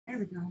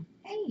we go.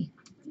 Hey,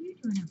 what are you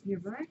doing up here,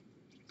 bud?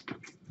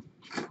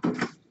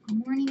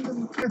 Good morning,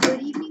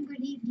 good evening,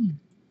 good evening.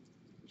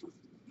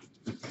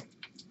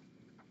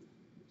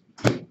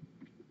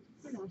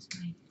 Where lost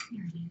my?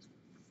 There it is.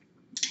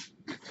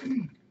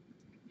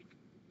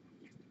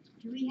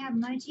 Do we have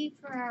Mudgy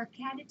for our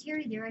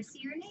catatary? There, I see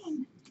your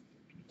name.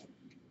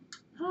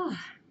 Oh,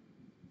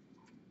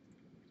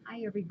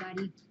 hi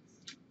everybody.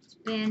 It's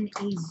been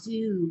a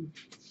zoo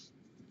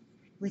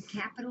with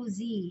capital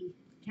Z,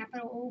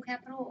 capital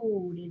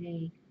O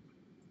today.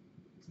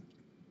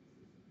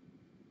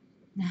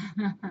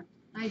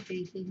 Hi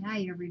Faithy.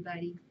 Hi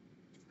everybody.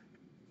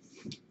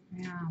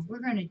 Yeah, we're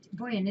gonna.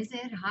 Boy, and is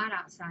it hot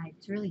outside?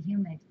 It's really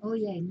humid. Oh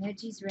yay,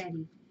 Mudgy's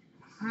ready.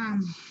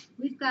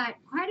 We've got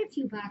quite a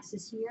few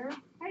boxes here.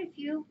 Quite a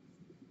few.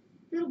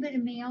 A little bit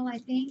of mail, I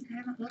think. I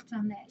haven't looked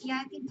on that.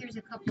 Yeah, I think there's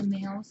a couple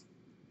mails.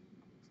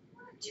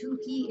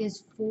 Tukey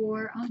is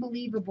 4.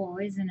 Unbelievable,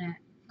 isn't it?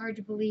 Hard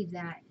to believe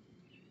that.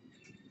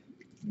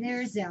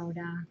 There's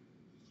Zelda.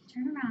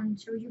 Turn around and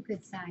show your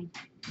good side.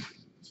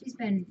 She's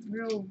been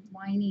real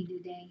whiny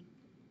today.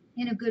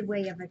 In a good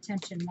way of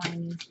attention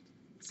whiny.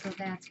 So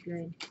that's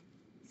good.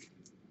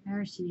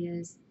 There she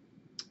is.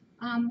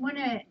 Want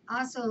to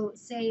also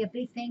say a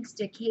big thanks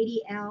to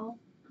Katie L.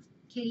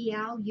 Katie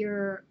L,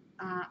 you're,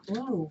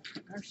 oh,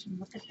 gosh,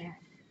 look at that.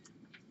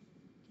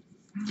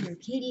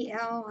 Katie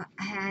L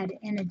had,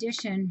 in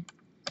addition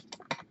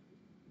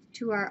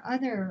to our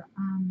other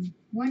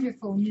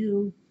wonderful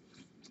new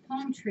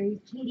palm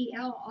tree, Katie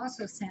L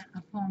also sent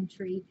a palm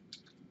tree.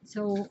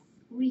 So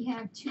we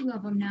have 2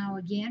 of them now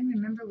again.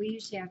 Remember, we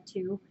used to have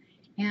 2.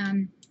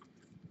 And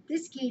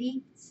this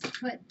Katie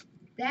put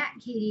that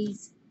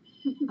Katie's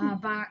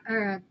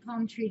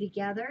palm tree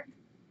together.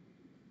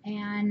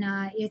 And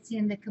it's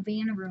in the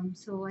cabana room.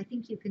 So I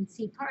think you can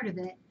see part of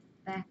it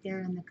back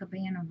there in the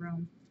cabana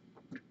room.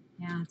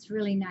 Yeah, it's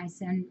really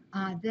nice. And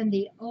then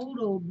the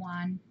old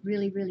one,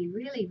 really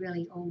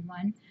old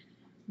one,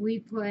 we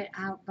put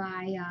out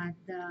by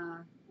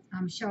the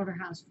shelter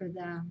house for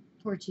the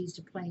Porchies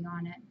to play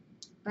on it.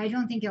 But I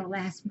don't think it'll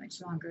last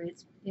much longer.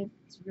 It's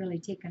really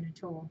taken a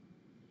toll.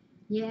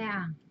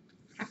 Yeah.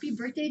 Happy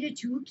birthday to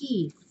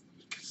Tukey.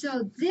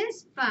 So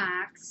this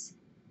box,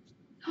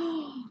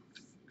 oh.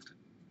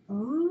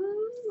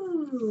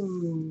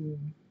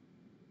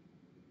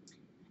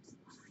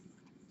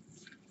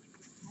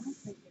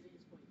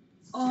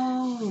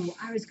 Oh,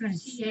 I was going to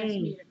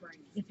say,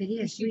 if it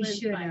is, we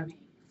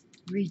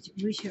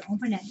should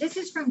open it. This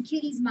is from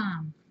Kitty's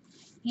mom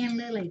and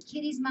Lily.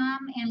 Kitty's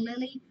mom and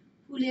Lily,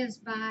 who lives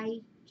by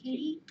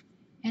Katie.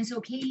 And so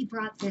Katie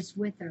brought this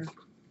with her.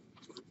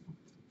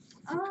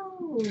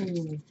 Oh,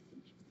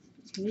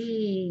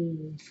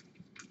 hey.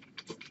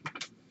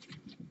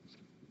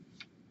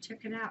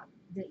 Check it out.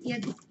 The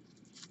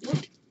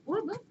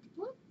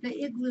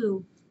the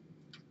igloo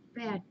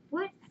bed.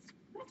 What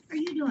are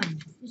you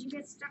doing? Did you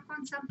get stuck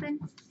on something?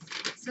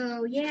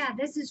 So yeah,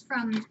 this is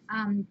from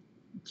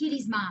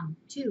Kitty's mom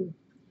too.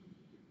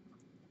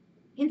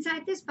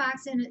 Inside this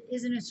box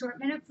is an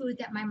assortment of food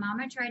that my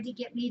mama tried to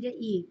get me to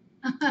eat.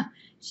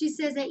 She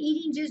says that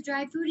eating just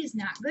dry food is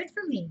not good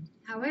for me.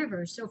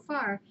 However, so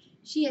far,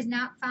 she has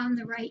not found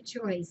the right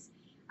choice.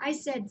 I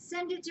said,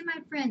 send it to my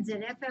friends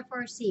at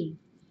FFRC.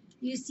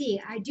 You see,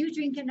 I do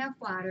drink enough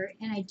water,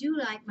 and I do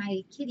like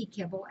my kitty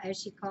kibble, as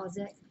she calls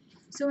it.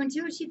 So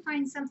until she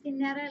finds something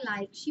that I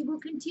like, she will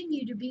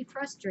continue to be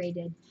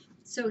frustrated.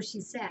 So she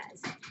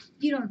says,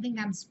 you don't think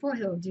I'm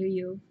spoiled, do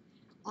you?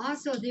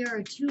 Also, there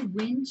are 2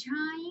 wind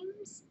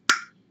chimes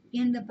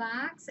in the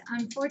box.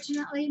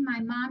 Unfortunately, my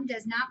mom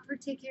does not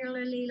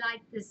particularly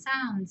like the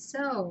sound,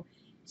 so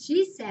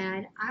she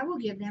said, I will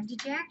give them to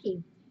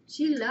Jackie.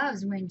 She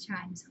loves wind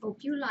chimes.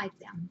 Hope you like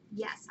them.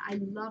 Yes, I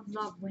love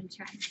wind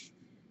chimes.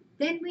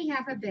 Then we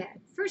have a bed.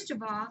 First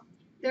of all,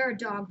 there are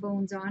dog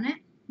bones on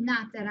it.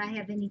 Not that I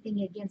have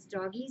anything against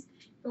doggies,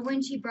 but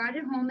when she brought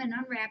it home and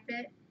unwrapped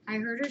it, I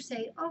heard her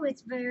say, oh,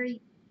 it's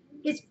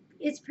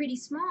pretty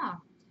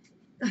small.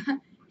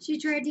 She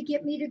tried to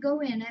get me to go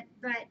in it,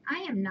 but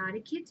I am not a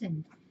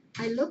kitten.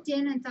 I looked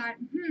in and thought,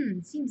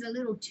 seems a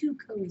little too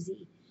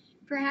cozy.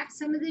 Perhaps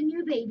some of the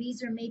new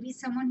babies or maybe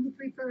someone who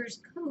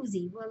prefers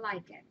cozy will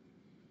like it.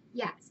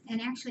 Yes,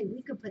 and actually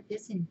we could put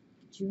this in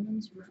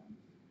June's room.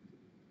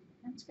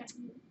 That's got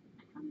you.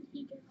 How did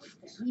he get up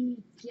there? He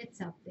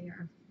gets up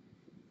there.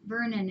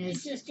 Vernon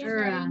is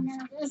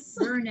nervous.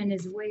 Vernon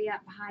is way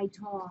up high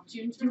tall.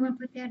 June's Do you room?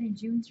 want to put that in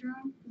June's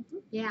room?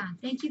 Yeah.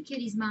 Thank you,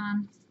 Kitty's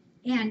mom.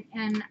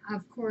 And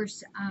of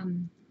course,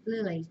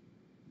 Lily.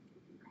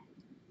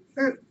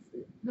 What?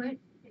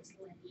 It's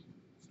Lily.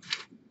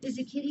 Is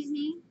it Kitty's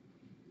name?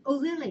 Oh,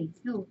 Lily.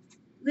 No,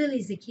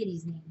 Lily's the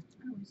kitty's name.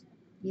 Oh, is it?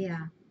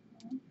 Yeah.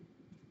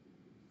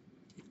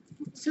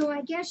 So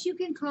I guess you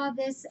can call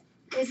this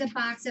is a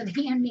box of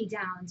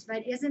hand-me-downs,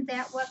 but isn't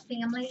that what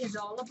family is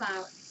all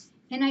about?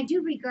 And I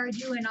do regard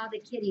you and all the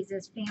kitties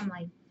as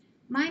family.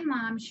 My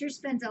mom sure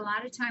spends a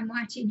lot of time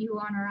watching you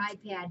on her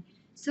iPad,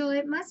 so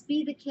it must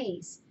be the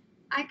case.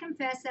 I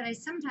confess that I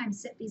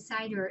sometimes sit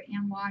beside her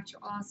and watch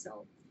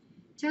also.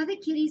 Tell the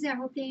kitties I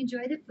hope they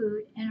enjoy the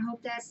food and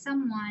hope that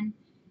someone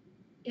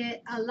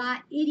a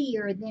lot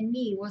ittier than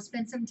me will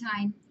spend some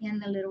time in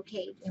the little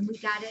cave. And we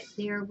got it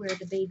there where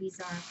the babies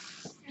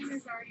are. And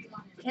there's already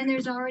one in it. And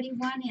there's already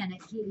one in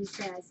it, Kitty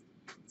says.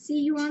 See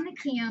you on the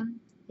cam,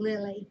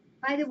 Lily.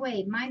 By the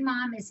way, my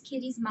mom is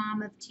Kitty's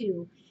mom of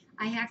 2.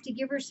 I have to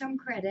give her some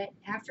credit.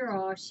 After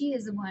all, she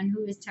is the one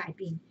who is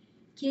typing.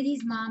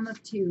 Kitty's mom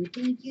of 2.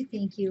 Thank you,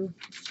 thank you.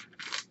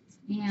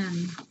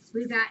 And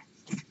we've got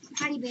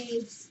Potty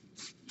Babes,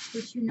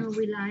 which you know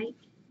we like.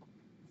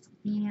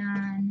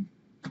 And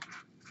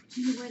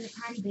you know where the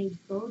Potty Babes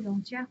go,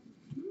 don't you?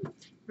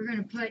 We're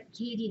going to put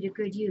Katie to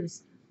good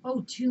use.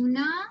 Oh,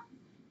 tuna.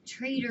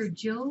 Trader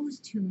Joe's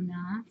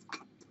tuna.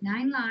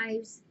 9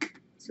 lives.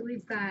 So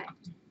we've got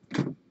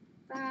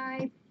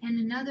 5 and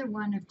another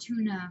one of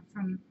tuna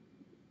from,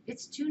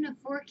 it's tuna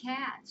for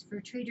cats for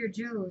Trader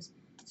Joe's.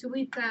 So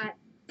we've got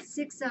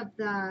 6 of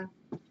the,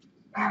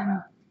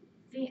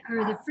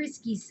 or the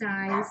frisky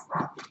size,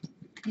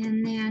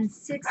 and then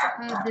 6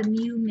 of the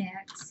Mew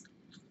mix.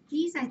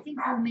 These I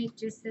think will make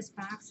just this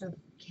box of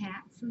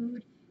cat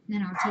food. And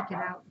then I'll take it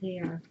out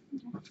there.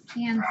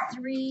 And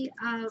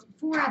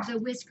 4 of the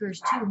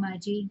Whiskers too,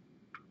 Mudgy.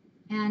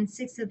 And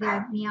 6 of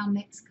the Meow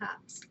Mix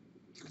cups.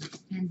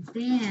 And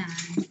then,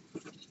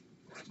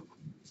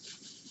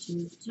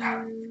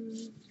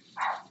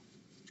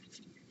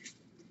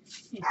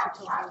 Yes, she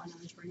told me when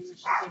I was bringing this,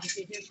 she said, if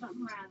you hear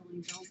something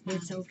rattling, don't panic.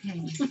 it's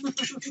okay.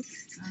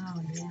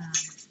 Oh, yeah.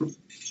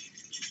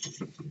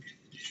 Just a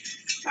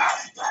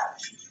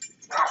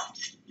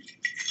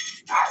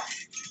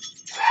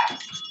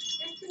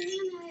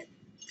minute.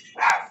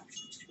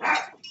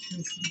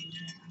 Listen to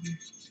them.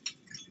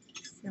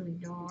 Silly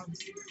dogs.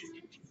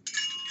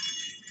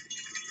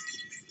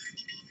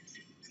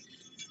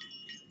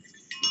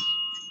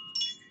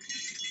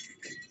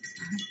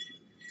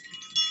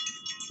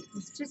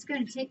 It's just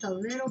going to take a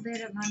little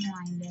bit of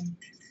unwinding.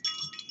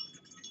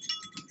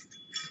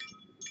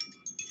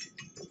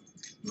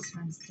 This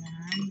one's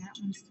done. That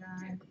one's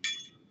done.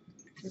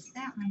 Just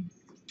that one.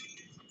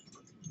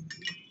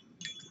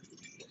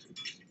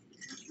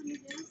 Which one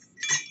is this?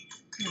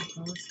 There it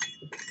goes.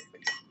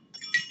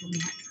 Isn't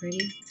that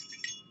pretty?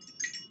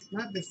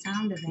 Love the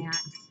sound of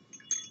that.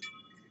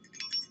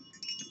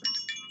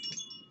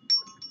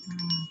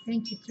 Oh,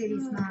 thank you,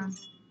 Kitty's mom.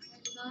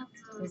 I love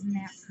those. Isn't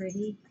that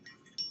pretty?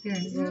 Here,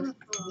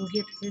 we'll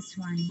get this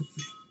one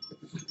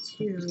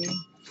too.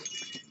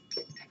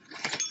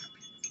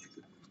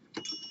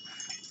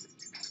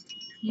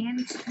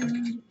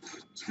 Hand-tuned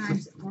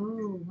chimes.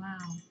 Oh,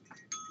 wow.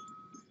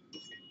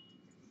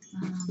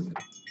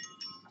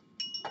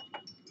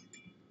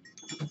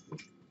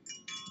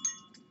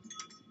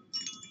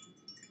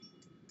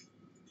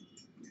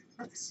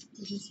 Oops,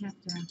 you just have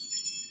to.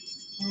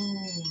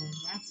 Oh,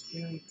 that's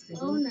really pretty.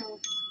 Oh no.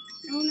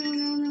 No, no,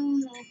 no, no,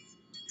 no.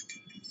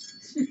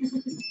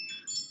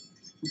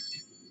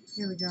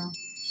 Here we go.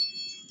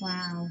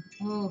 Wow.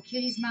 Oh,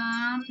 Kitty's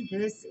mom,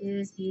 this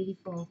is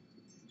beautiful.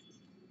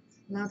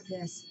 Love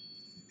this.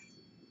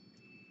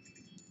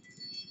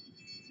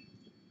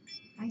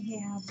 I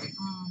have,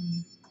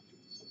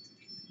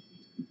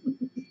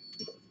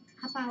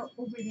 how about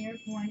over there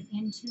going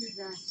into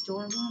the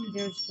storeroom?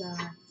 There's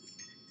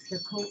the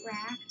coat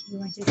rack. You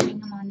want to hang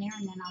them on there,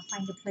 and then I'll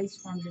find a place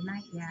for them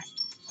tonight yet.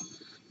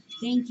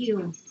 Thank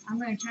you. I'm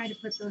going to try to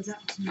put those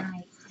up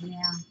tonight.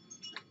 Yeah.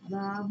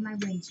 Love my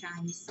wind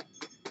chimes.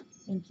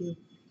 Thank you.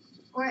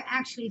 Or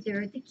actually,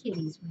 they're the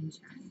kitties' wind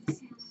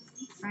chimes.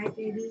 Right,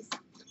 babies?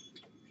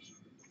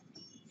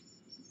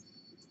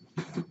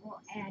 We'll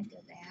add to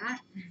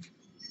that.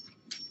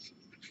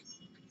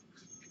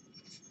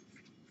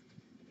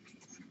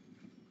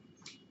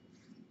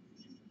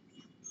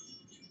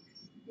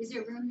 Is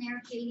there room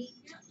there, Katie?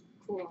 Yep.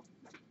 Cool.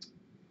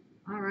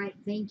 All right,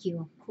 thank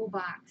you. Cool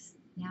box.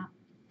 Yeah.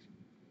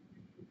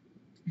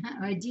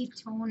 A deep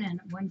tone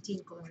and 1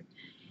 tinkler.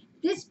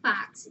 This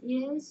box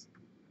is,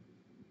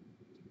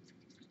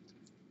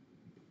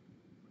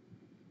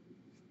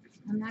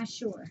 I'm not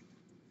sure.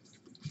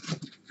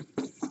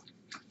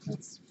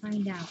 Let's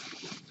find out.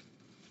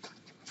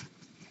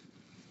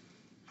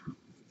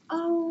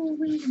 Oh,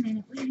 wait a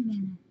minute, wait a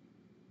minute.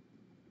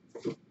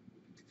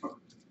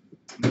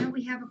 Now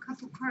we have a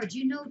couple cards.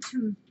 You know,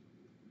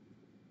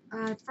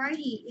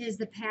 Friday is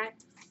the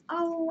Pat.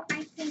 Oh,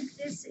 I think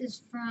this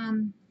is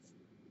from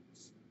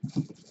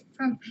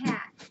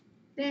Pat,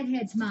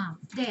 Bedhead's mom,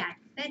 dad,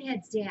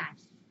 Bedhead's dad.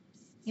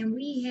 And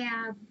we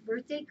have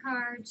birthday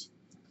cards,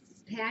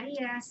 Patty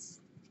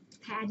S,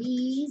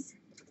 Patty's,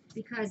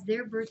 because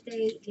their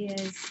birthday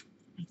is,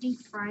 I think,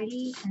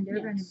 Friday, and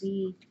they're going to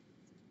be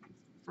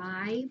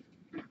 5.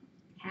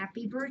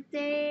 Happy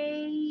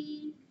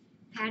birthday,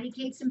 Patty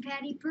Cakes and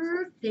Patty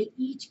Perf. They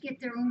each get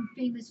their own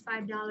famous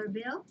 $5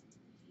 bill.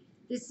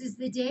 This is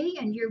the day,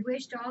 and you're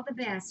wished all the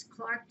best.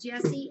 Clark,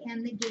 Jesse,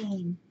 and the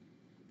gang.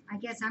 I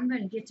guess I'm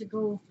going to get to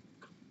go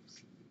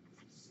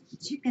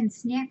chicken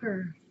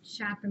snacker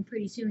shopping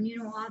pretty soon. You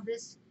know, all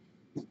this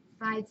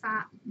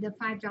the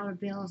 $5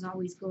 bills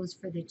always goes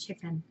for the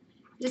chicken.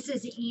 This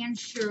is Ann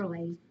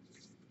Shirley.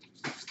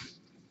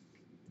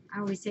 I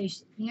always say,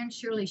 Anne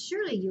Shirley,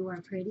 surely you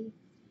are pretty.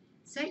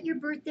 Set your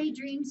birthday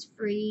dreams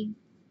free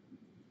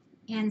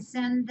and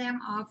send them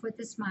off with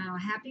a smile.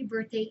 Happy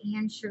birthday,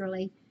 Anne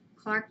Shirley,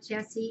 Clark,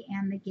 Jesse,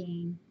 and the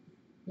gang.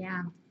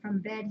 Yeah, from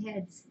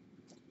Bedhead's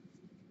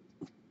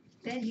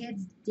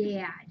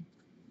dad.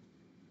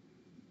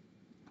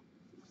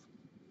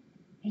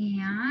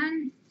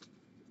 And,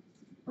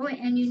 oh,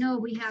 and you know,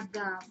 we have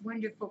the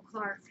wonderful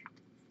Clark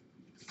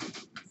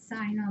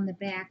sign on the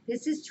back.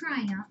 This is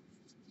Triumph.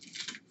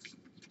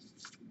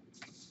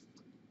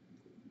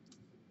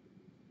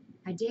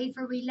 A day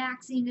for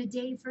relaxing, a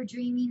day for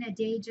dreaming, a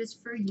day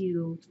just for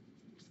you.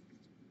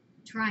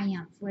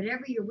 Triumph.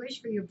 Whatever your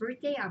wish for your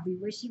birthday, I'll be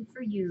wishing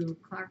for you.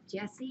 Clark,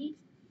 Jesse,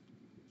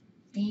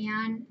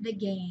 and the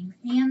gang,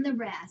 and the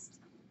rest.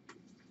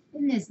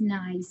 Isn't this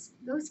nice?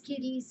 Those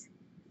kitties,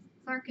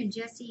 Clark and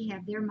Jesse,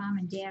 have their mom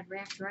and dad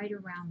wrapped right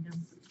around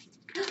them,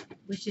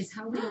 which is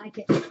how we like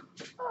it.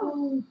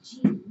 Oh,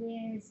 gee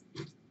whiz.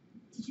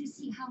 Did you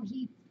see how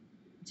he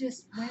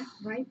just went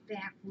right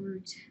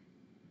backwards?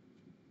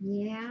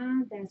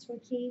 Yeah, that's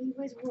what Katie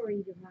was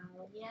worried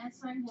about.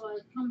 Yes, I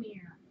was. Come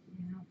here.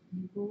 Yeah,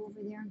 you go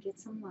over there and get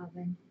some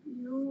loving.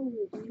 No,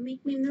 you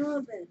make me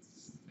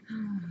nervous.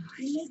 Oh,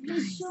 You make me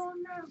nice. so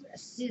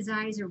nervous. His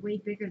eyes are way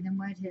bigger than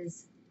what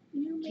his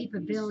You make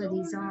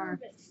capabilities me so are.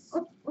 nervous.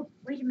 Oh,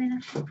 wait a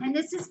minute. And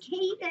this is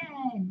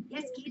Kaden.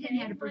 Yes, Kaden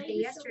had a birthday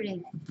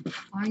yesterday.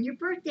 On your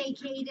birthday,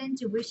 Kaden,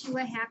 to wish you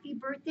a happy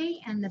birthday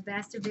and the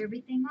best of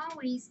everything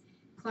always.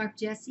 Clark,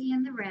 Jesse,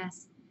 and the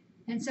rest.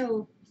 And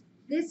so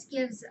this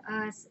gives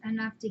us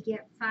enough to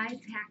get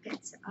 5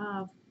 packets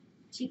of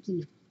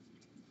chicky.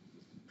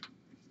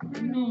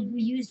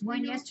 We used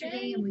one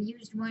yesterday and we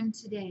used one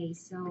today.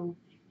 So,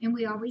 and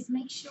we always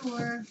make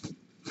sure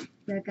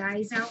the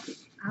guys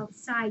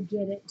outside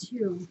get it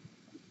too.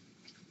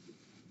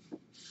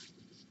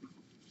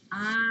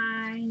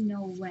 I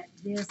know what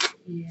this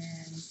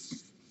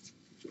is.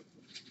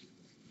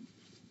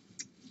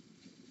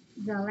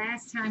 The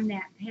last time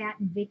that Pat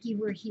and Vicky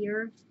were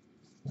here,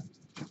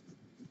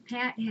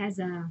 Pat has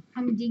a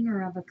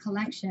humdinger of a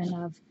collection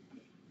of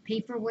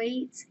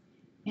paperweights.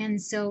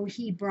 And so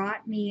he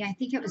brought me, I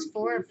think it was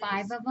 4 or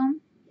 5 of them.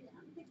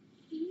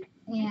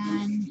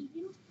 And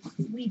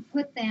we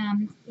put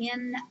them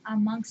in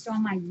amongst all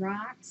my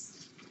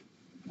rocks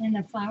in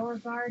the flower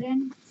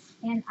garden.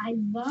 And I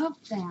love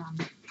them.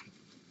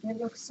 They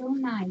look so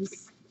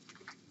nice.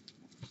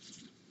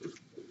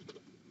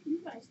 You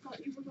guys thought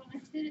you were going to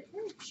hit it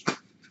rich.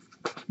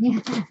 Yeah.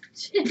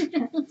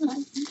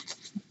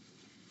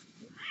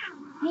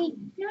 Hey,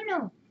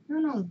 no.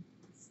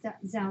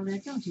 Zelda,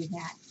 don't do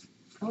that.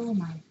 Oh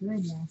my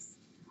goodness.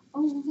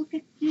 Oh, look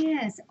at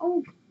this.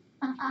 Oh,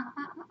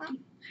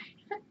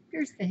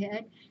 there's the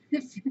head.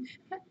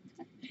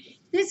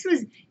 This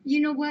was, you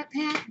know what,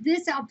 Pat?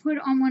 This I'll put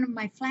on one of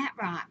my flat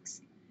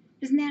rocks.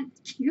 Isn't that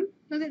cute?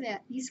 Look at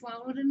that. He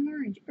swallowed an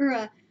orange, or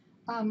a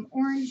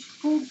orange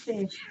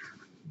goldfish.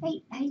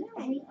 Hey.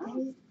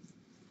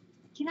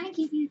 Can I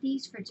give you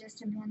these for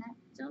just a minute?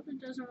 Zelda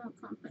doesn't want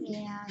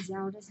company. Yeah,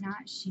 Zelda's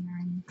not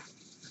sharing.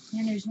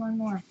 And there's one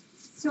more.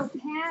 So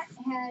Pat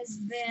has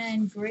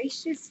been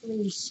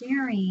graciously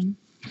sharing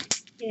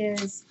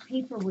his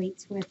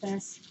paperweights with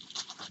us.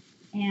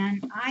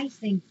 And I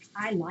think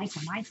I like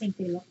them. I think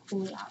they look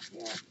cool out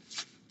there.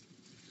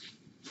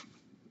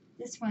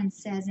 This one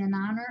says, in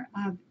honor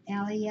of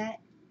Elliot.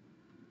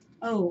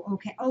 Oh,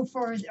 okay. Oh,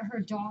 for her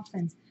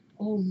dolphins.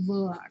 Oh,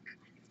 look.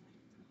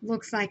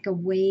 Looks like a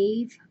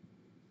wave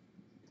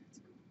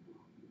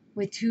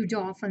with 2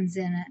 dolphins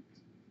in it.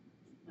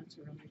 That's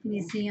really cool. Can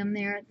you see them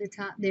there at the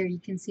top? There, you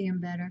can see them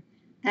better.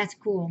 That's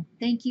cool.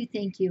 Thank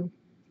you.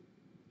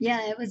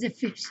 Yeah, it was a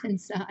fish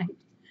inside.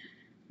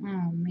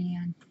 Oh,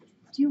 man.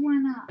 Do you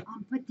want to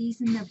put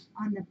these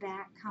on the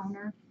back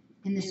counter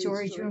in the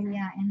storage room?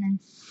 Yeah, and then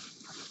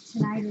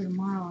tonight or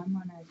tomorrow I'm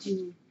going to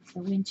do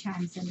the wind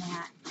chimes and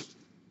that.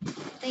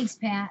 Thanks,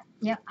 Pat.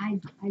 Yep, I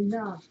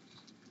love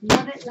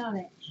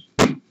it.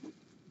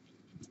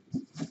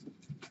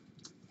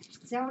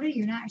 Zelda,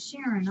 you're not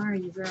sharing, are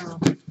you, girl?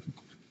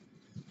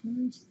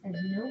 She said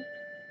nope.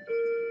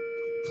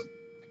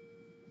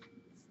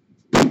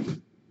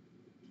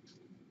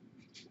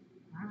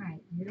 All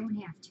right, you don't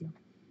have to.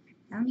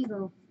 Down you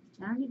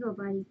go,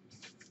 buddy.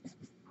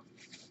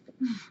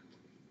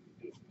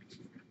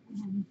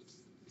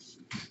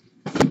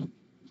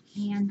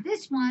 And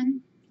this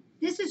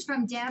is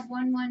from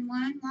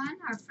Deb1111,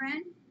 our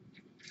friend.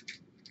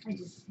 I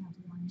just have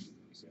one.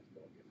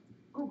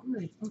 Oh,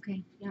 good.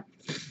 Okay, yep.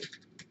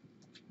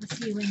 I'll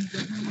see you when you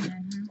get home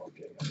then, huh?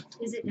 Okay.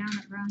 Is it down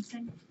at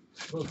Bronson?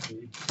 We'll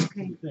see. Okay. What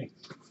do you think?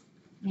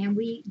 And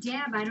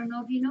Deb, I don't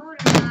know if you know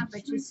it or not,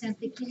 but you sent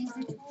the kitties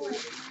a toy.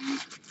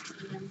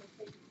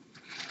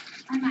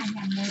 I might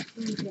have more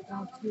food to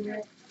add to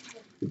it.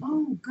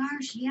 Oh,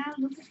 gosh, yeah,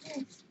 look at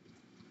this.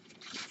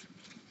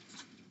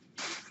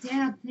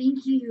 Deb,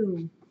 thank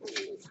you.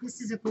 This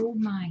is a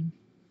gold mine.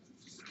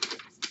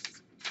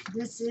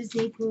 There's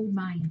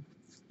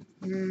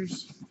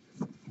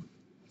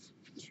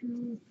 2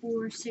 2,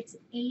 4, 6,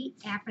 8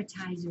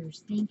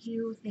 appetizers. Thank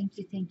you, thank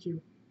you, thank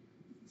you.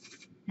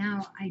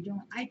 Now I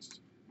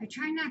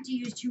try not to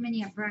use too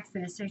many at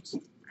breakfast.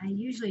 I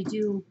usually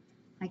do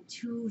like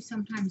 2,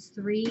 sometimes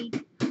 3.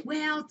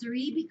 Well,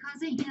 3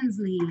 because of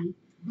Hensley.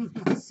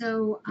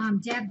 So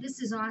Deb,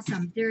 this is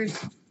awesome. There's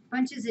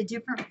bunches of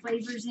different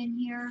flavors in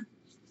here,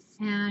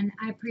 and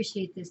I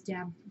appreciate this,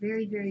 Deb,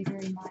 very, very,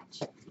 very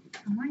much.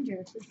 I wonder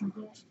if we can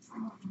get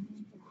some of them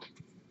in here.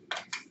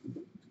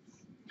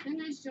 And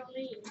there's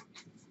Jolie.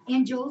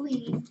 And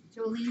Jolene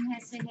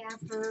has to have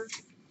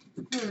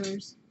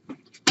hers.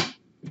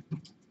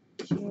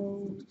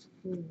 Jolene.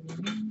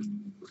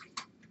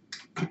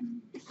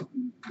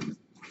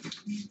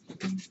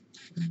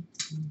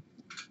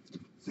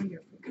 Wonder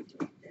if we could do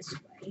it this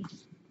way.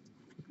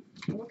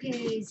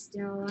 Okay,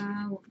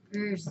 Stella.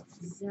 There's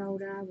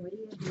Zelda. What are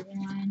you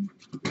doing?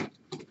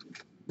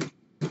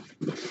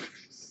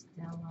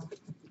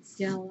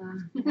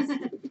 Stella.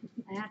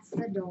 That's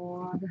the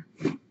dog.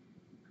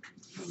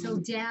 So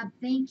Deb,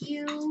 thank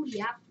you.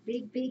 Yep,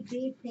 big, big,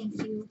 big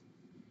thank you.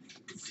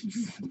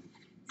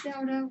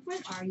 Zelda,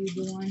 what are you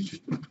doing?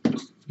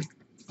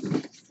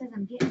 Says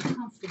I'm getting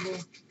comfortable.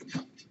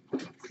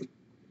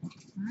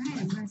 Alright,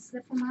 I'm gonna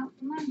slip them out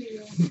from under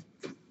you.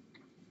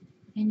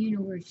 And you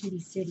know where Kitty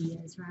City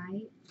is,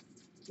 right?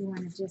 You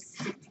wanna just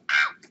stick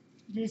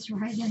this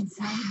right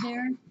inside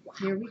there?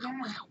 Here we go.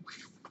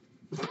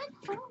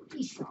 Don't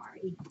be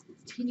sorry.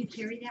 Can you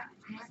carry that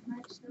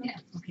much though? Yeah.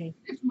 Okay.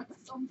 My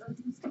son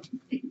doesn't stop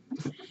me.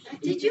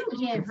 Did you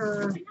get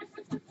her?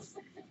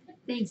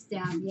 Thanks,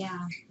 Deb.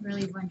 Yeah,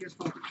 really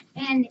wonderful.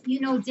 And you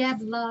know,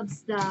 Deb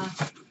loves the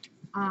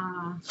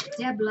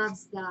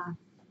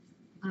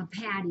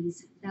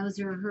patties. Those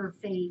are her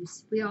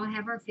faves. We all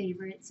have our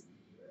favorites,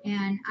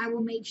 and I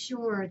will make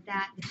sure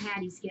that the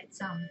patties get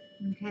some.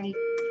 Okay.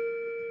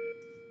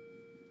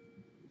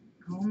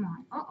 Come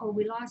on. Uh-oh,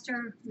 we lost.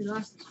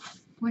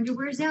 Wonder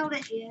where Zelda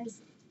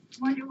is.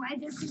 Wonder why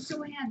this is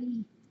so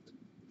heavy.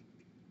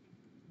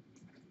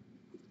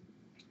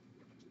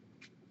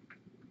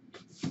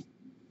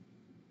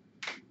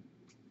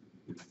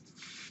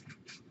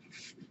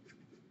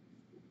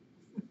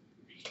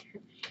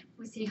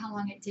 We'll see how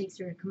long it takes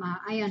her to come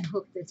out. I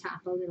unhooked the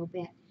top a little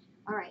bit.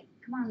 All right,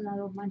 come on,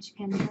 little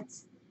munchkin.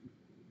 Let's.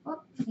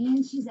 Oh,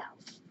 and she's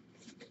out.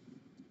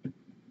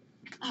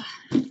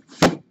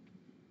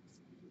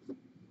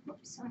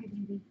 Oops, sorry,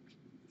 baby.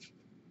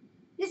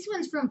 This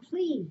one's from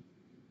Plea.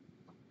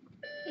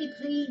 Hey,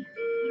 Plea.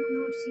 I don't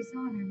know if she's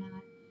on or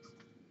not.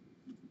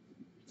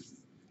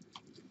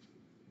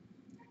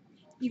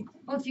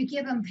 If you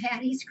give him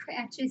patty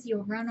scratches,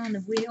 he'll run on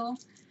the wheel.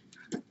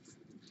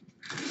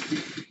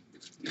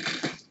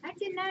 I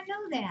did not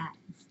know that.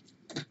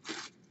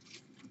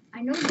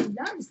 I know he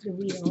loves the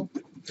wheel.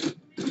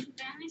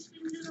 Vanished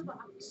into the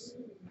box.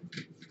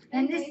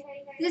 And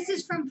this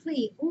is from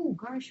Plea. Oh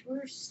gosh,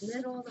 we're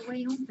slid all the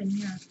way open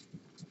here.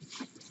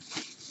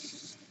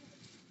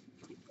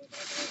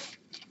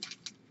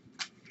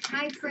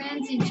 Hi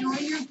friends, enjoy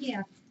your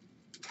gift.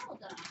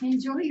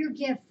 Enjoy your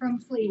gift from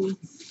Plea.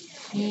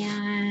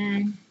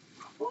 And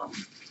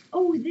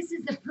oh, this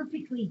is the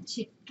perfectly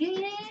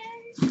chicken.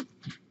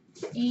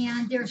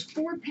 And there's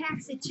 4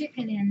 packs of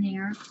chicken in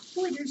there.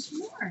 Boy, there's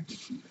more.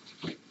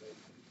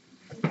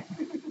 What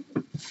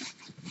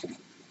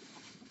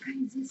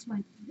kind is this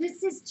one?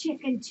 This is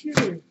chicken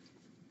too.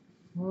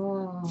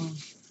 Oh,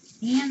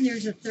 and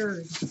there's a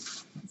third.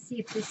 Let's see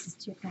if this is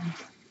chicken.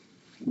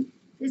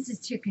 This is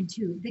chicken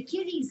too. The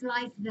kitties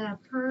like the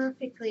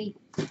perfectly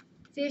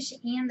fish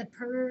and the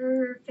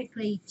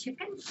perfectly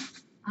chicken.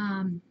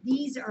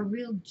 These are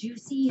real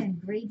juicy and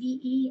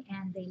gravy-y,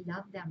 and they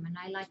love them, and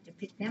I like to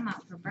pick them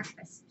out for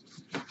breakfast.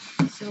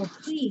 So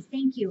please,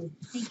 thank you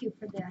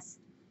for this.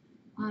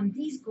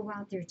 These go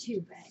out there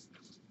too, but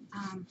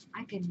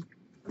I can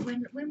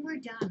when we're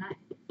done,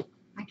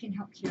 I can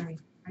help carry.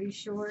 Are you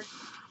sure?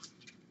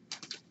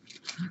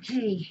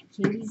 Okay,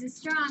 Katie's a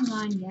strong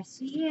one. Yes,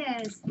 she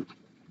is.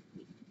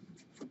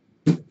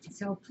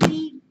 So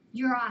please,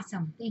 you're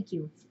awesome. Thank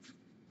you.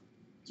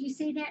 Do you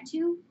say that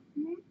too?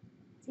 Hmm?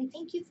 Say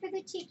thank you for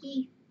the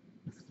chickie.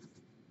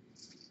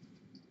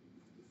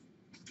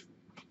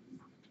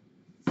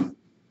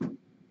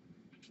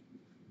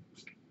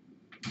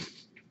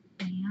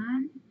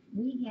 And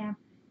we have,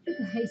 you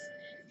guys,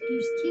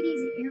 there's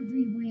kitties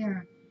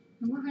everywhere.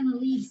 And we're going to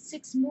leave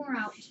 6 more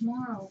out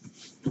tomorrow.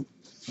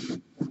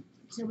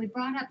 So we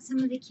brought up some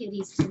of the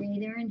kitties today.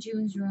 They're in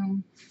June's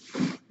room.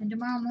 And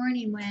tomorrow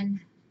morning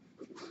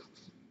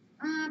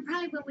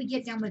probably when we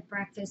get done with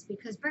breakfast,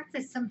 because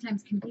breakfast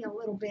sometimes can be a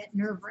little bit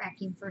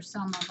nerve-wracking for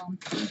some of them,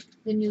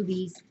 the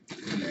newbies.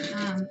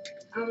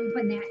 I'll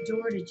open that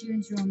door to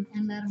June's room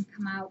and let them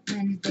come out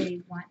when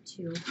they want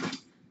to.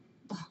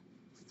 Oh,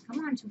 come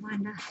on,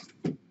 Tawanda.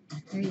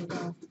 There you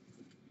go.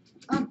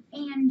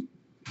 And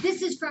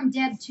this is from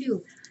Deb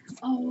too.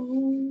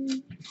 Oh,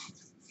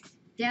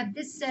 Deb,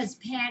 this says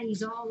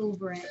patties all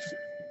over it.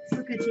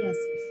 Look at this.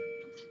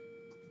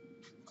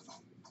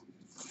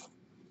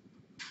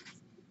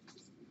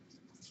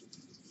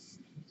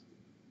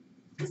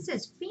 This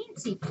says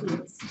Let's see,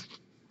 please.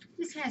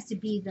 This has to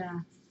be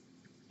the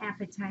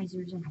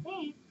appetizers, I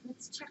think.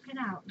 Let's check it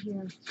out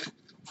here.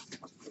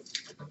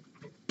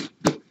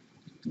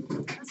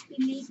 Must be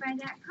made by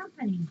that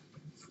company.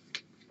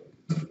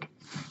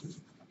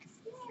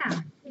 Yeah,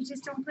 they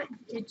just don't put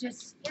it.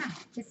 Just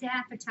it's the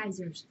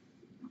appetizers.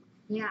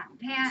 Yeah,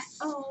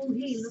 oh,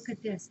 hey, look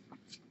at this.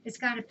 It's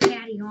got a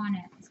patty on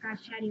it. It's got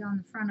a patty on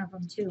the front of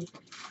them too.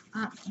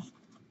 Look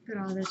at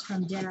all this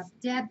from Deb.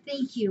 Deb,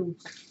 thank you.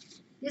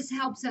 This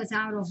helps us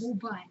out a whole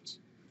bunch.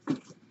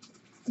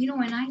 You know,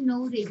 and I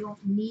know they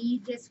don't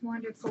need this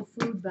wonderful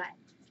food, but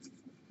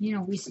you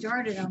know, we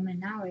started them and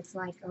now it's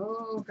like,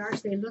 oh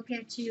gosh, they look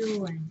at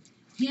you. And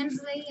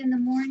Hensley in the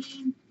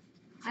morning,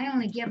 I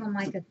only give them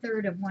like a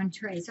third of one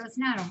tray, so it's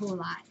not a whole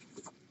lot.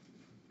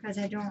 Because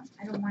I don't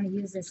want to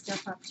use this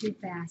stuff up too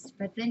fast.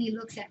 But then he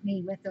looks at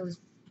me with those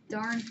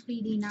darn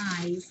pleading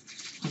eyes.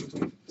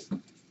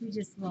 We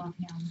just love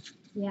him.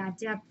 Yeah,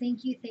 Deb,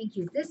 thank you, thank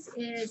you. This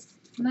is,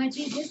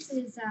 Mudgy, this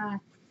is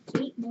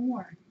 8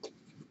 more.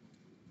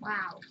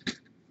 Wow.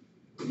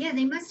 Yeah,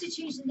 they must have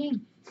changed the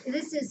name.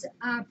 This is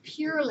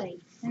Purely,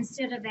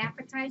 instead of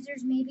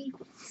appetizers maybe.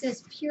 It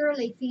says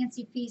Purely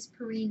Fancy Feast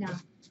Purina.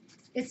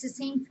 It's the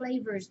same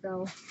flavors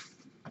though.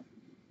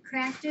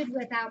 Crafted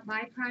without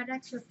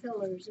byproducts or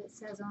fillers, it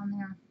says on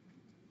there.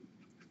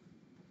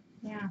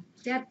 Yeah,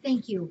 Deb,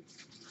 thank you.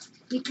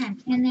 You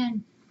can. And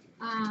then,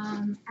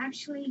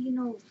 actually, you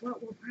know, what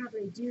we'll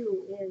probably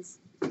do is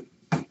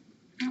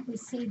probably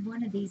save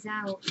one of these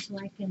out so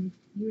I can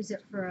use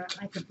it for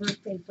like a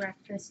birthday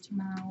breakfast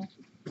tomorrow.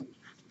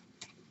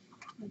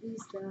 Are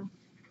these the,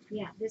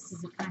 yeah, this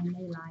is the kind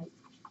they like.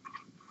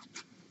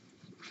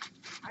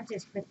 I'll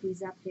just put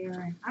these up there,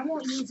 and I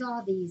won't use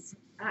all these.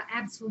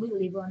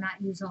 Absolutely will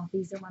not use all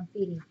these that I'm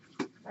feeding.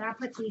 But I'll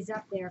put these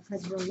up there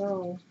because we're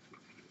low.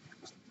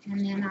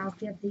 And then I'll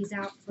give these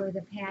out for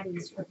the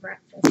patties for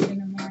breakfast in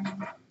the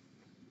morning.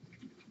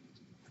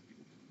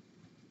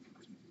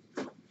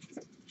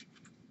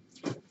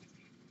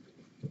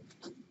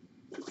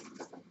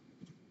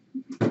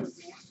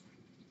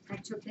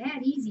 That took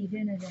that easy,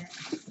 didn't it?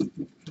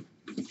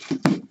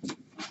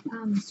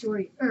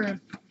 Sorry,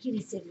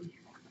 Kitty City.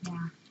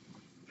 Yeah.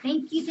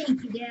 Thank you,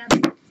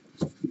 Deb.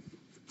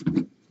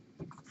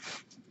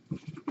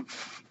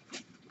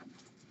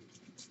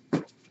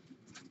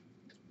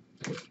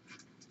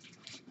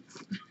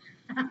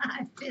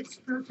 It fits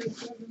perfect,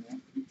 doesn't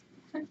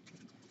it?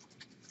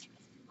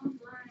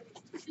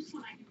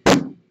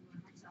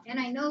 And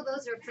I know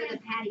those are for the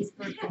Patty's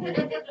birthday.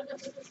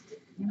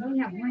 And we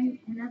have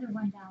another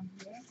one down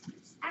here.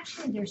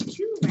 Actually, there's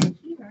 2 right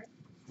here.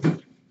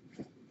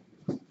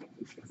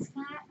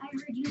 Scott, I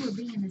heard you were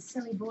being a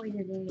silly boy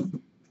today.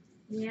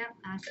 Yep,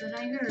 that's what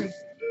I heard.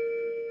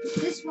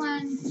 This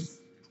one,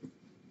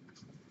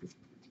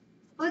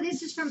 oh,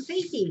 this is from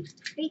Faithy.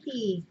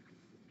 Faithy.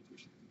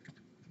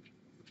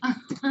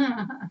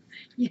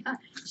 Yeah,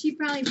 she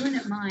probably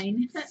wouldn't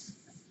mind.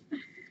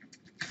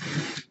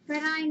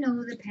 But I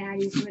know the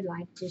Patties would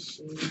like to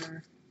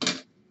share.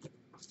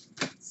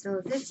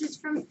 So this is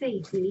from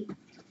Faithy.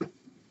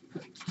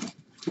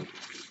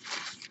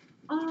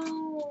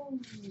 Oh,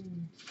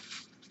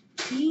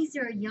 these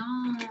are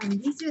yum.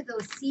 These are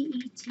those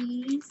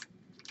CETs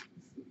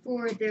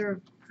for their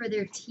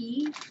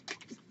tea.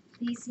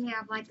 These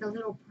have like a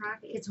little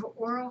it's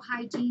oral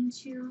hygiene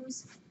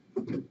chews.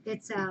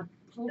 It's a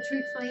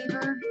poultry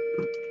flavor.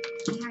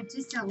 Yeah,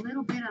 just a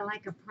little bit of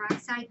like a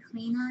peroxide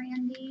cleaner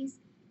in these.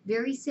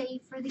 Very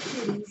safe for the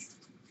kitties.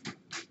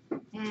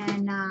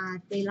 And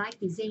they like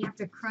these. They have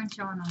to crunch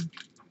on them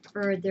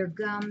for their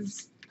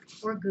gums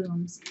or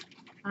gooms.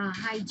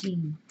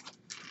 Hygiene.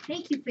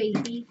 Thank you,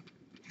 Faithy.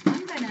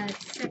 I'm going to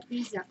set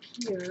these up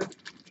here.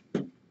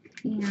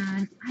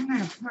 And I'm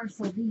going to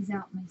parcel these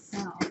out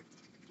myself.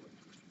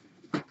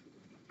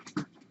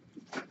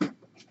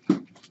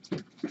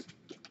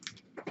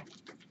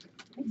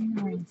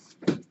 Nice.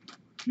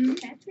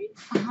 Battery?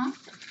 Uh-huh.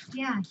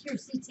 Yeah, here,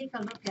 see, take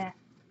a look at.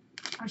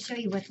 I'll show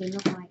you what they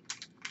look like.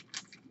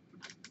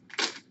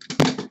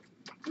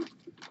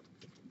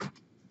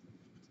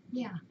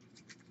 Yeah.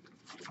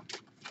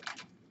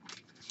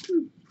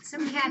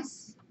 Some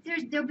cats,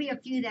 there'll be a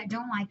few that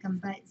don't like them,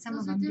 but some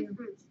of them do.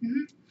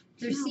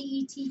 They're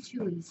CET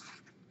chewies.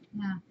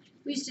 Yeah.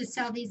 We used to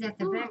sell these at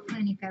the vet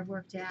clinic I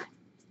worked at.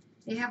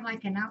 They have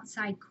like an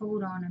outside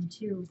coat on them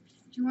too.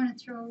 Do you want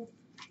to throw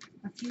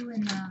a few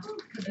in the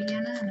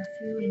cabana and a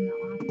few in the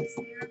office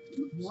there?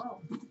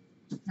 Whoa.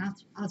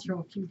 I'll throw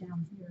a few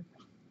down here.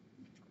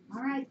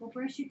 All right, go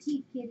brush your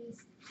teeth,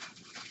 kitties.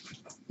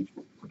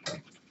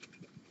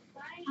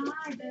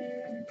 Hi,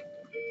 babe.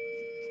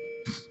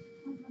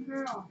 How's my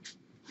girl?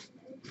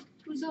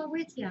 Who's all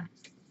with you?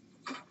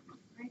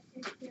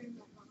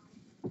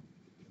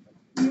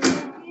 You're with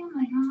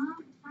family, huh?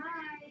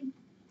 Hi.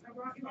 I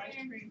brought you ice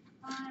cream.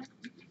 Hi.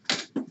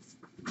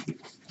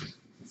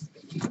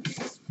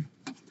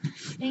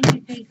 Thank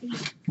you, Faithy.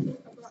 I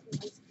brought you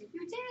ice cream.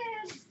 You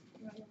did.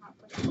 You want a hot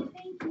plate?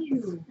 Thank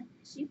you.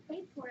 She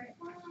paid for it.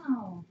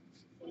 Wow.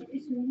 Thank you,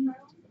 sweetie.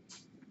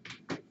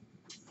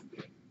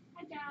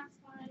 Hi, Josh.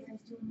 Bye.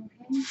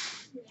 I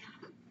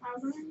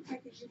was wondering if I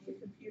could use the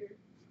computer.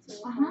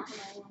 So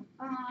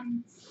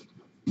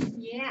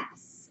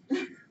Yes.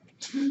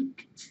 I'm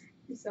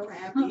so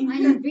happy.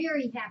 I'm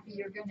very happy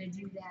you're gonna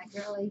do that,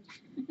 girlie.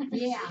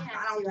 Yeah.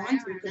 I don't want to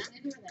because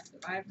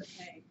I have to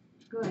pay.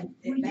 Good.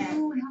 It Will back.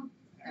 you help?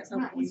 At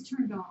some Well, point. it's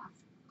turned off.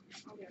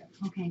 Okay.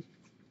 Okay.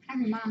 Have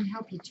your mom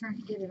help you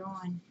get it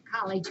on.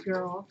 College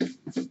girl.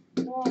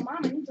 Well, Mom, I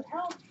need your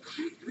help.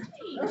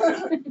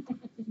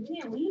 You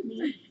can't leave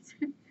me.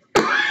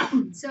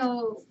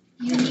 So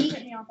You Unique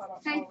put me off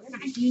already.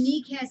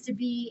 Unique has to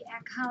be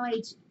at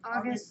college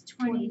August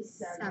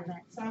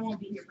 27th. So I won't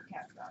be here for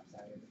cat stop.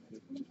 Sorry,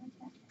 everybody.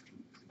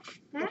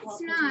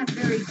 That's not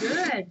very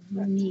good,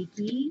 Unique.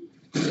 You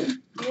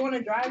want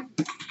to drive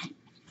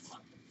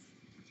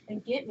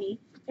and get me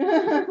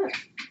for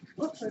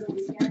the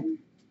weekend?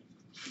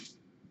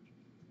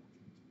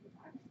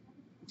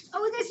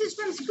 Oh, this is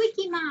from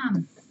Squeaky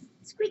Mom.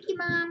 Squeaky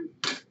Mom.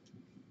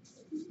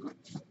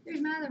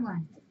 There's my other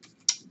one.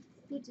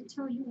 Need to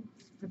tell you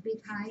a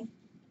big hi.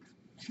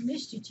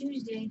 Missed you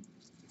Tuesday.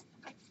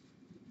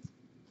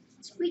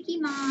 Squeaky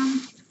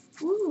Mom.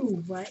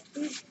 Ooh, what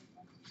is...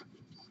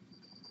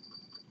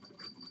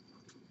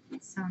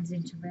 That sounds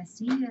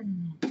interesting,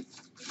 doesn't it?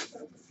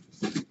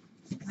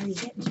 Are you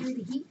getting through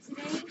the heat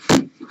today?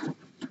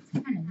 It's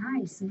kind of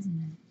nice, isn't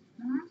it?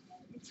 Huh?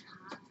 It's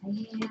hot.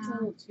 Yeah. It's a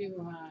little too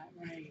hot,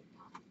 right?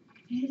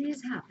 It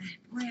is hot.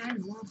 Boy, I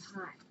love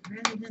hot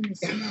rather than the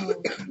snow.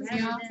 See,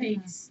 I'll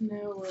take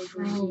snow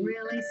over Oh, heat.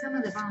 really? Some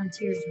of the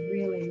volunteers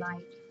really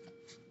like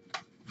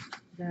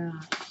the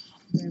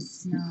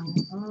snow.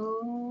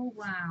 Oh,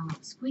 wow.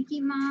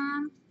 Squeaky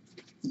Mom,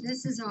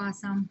 this is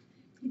awesome.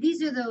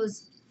 These are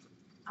those,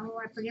 oh,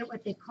 I forget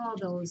what they call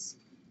those.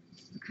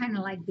 Kind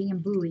of like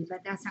bamboo,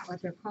 but that's not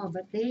what they're called.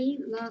 But they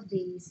love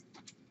these.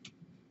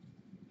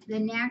 The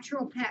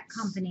Natural Pet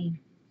Company.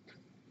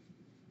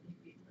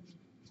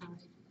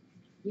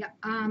 Yep.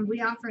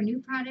 We offer new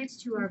products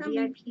to our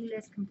VIP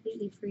list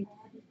completely free.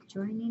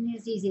 Joining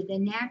is easy. The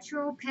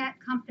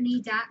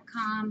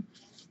naturalpetcompany.com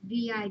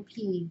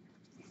VIP.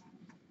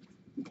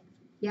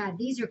 Yeah,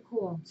 these are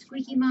cool.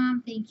 Squeaky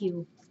Mom, thank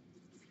you.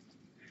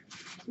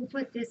 We'll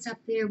put this up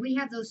there. We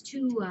have those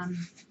two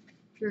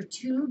your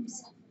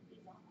tubes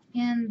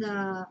on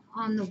the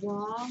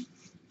wall,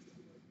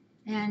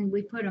 and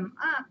we put them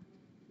up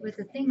with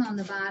a thing on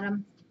the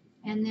bottom,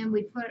 and then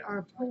we put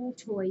our pull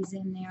toys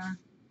in there.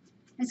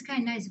 It's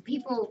kind of nice.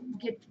 People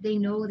they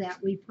know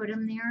that we put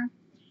them there.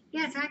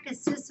 Yeah, it's like a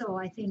sissel,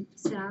 I think,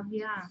 Sav,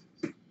 yeah.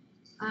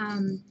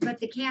 But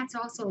the cats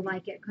also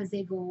like it because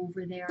they go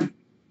over there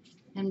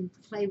and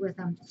play with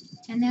them.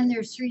 And then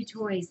there's 3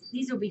 toys.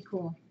 These will be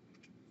cool.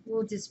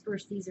 We'll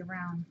disperse these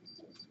around.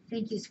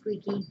 Thank you,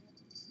 Squeaky.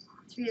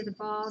 3 of the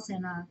balls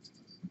and a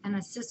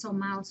sissel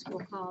mouse,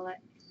 we'll call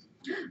it.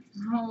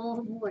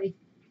 Oh boy.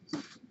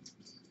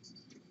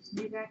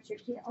 You got your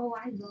kid. Oh,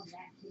 I love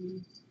that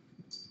kitty.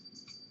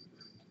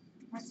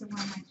 That's the one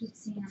I keep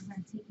saying I'm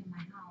going to take in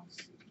my house.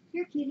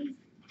 Here, kitty.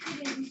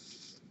 Here, baby.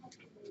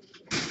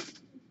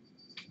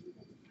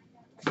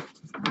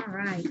 All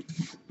right.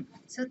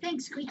 So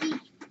thanks, Squeaky.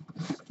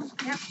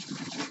 Yep.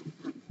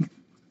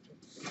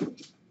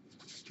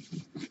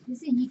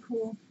 Isn't he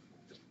cool?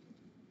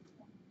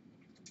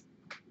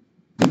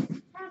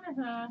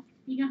 Tabitha,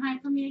 you gonna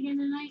hide from me again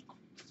tonight?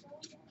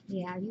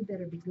 Yeah, you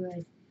better be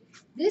good.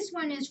 This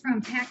one is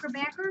from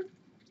Packerbacker.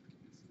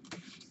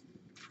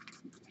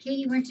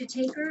 Katie went to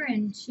take her,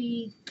 and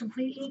she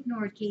completely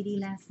ignored Katie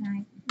last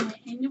night. Went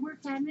in the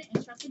work cabinet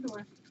and shut the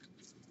door.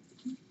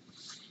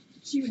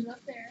 She was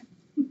up there.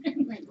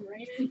 Went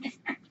right in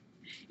there.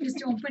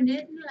 Just opened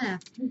it and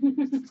left.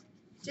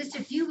 Just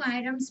a few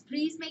items.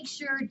 Please make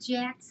sure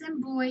Jackson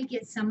Boy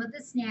gets some of the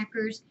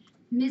snackers.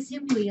 Miss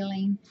him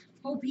wheeling.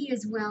 Hope he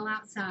is well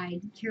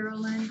outside.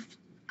 Carolyn,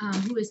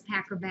 who is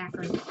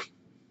Packerbacker.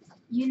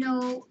 You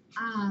know,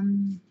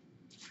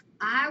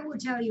 I will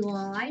tell you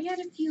all, I had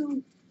a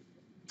few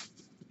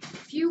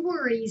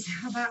worries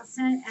about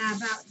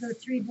the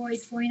 3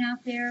 boys going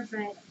out there,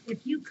 but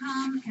if you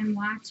come and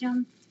watch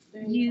them,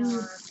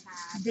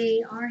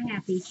 they are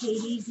happy.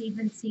 Katie's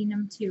even seen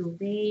them too.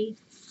 They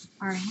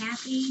are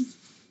happy.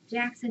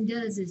 Jackson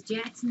does his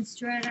Jackson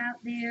strut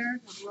out there.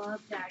 I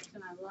love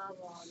Jackson. I love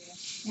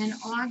August. And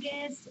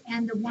August,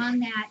 and the one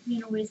that,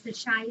 is the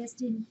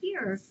shyest in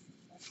here,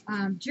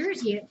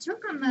 Jersey. It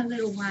took him a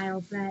little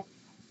while, but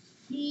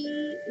he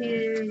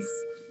is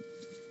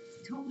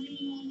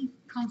totally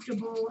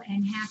comfortable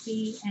and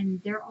happy, and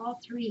they're all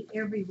 3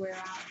 everywhere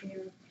out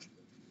there.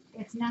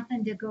 It's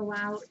nothing to go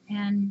out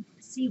and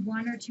see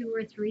 1 or 2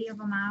 or 3 of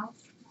them out.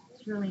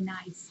 It's really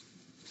nice.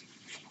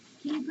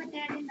 Can you put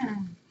that in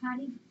the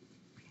potty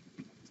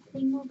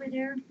thing over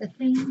there? The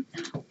thing.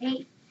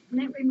 Hey,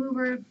 lint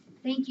remover.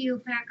 Thank you,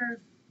 Packer.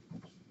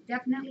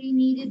 Definitely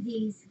needed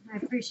these. I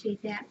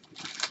appreciate that.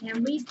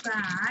 And we've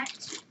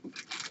got,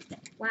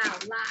 wow,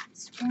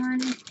 lots. 1,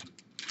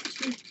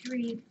 2,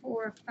 3,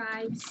 4,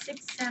 5,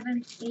 6,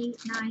 7,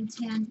 8, 9,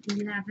 10,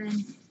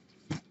 11.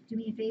 Do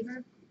me a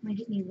favor. Want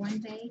to get me 1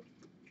 bag?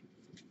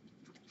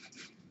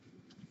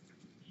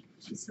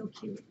 She's so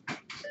cute.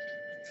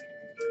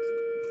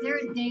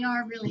 They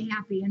are really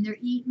happy and they're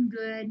eating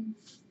good.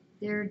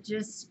 They're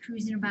just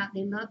cruising about.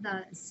 They love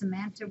the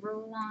Samantha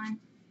roll-on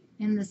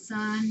in the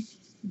sun.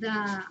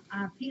 The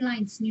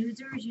feline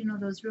snoozers, you know,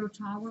 those real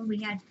tall ones,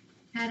 we had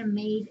them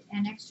made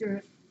an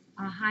extra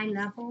high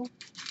level.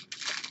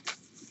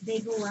 They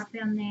go up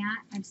in that.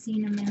 I've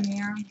seen them in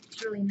there.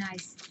 It's really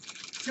nice.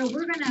 So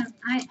we're gonna,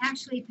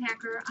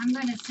 Packer, I'm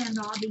gonna send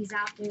all these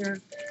out there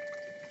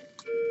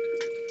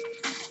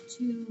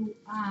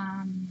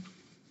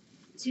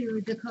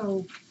to the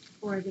cove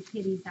for the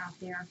kitties out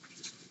there.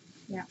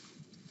 Yep.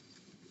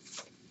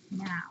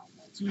 Now,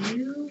 do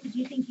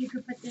you think you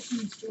could put this in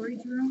the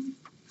storage room?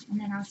 And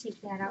then I'll take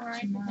that out Or I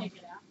can tomorrow. take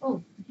it out.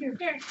 Oh, here.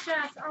 Here,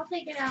 Josh, I'll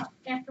take it out.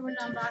 After we're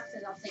done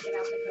boxes, I'll take it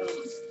out the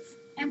code.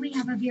 And we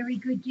have a very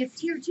good gift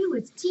here too.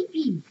 It's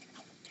TP.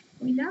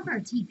 We love our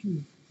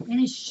TP. And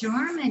it's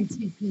Charmin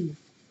TP.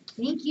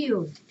 Thank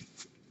you.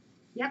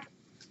 Yep.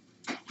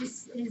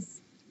 This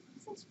is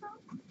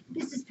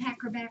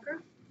Packer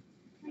Backer.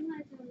 I'm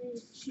not gonna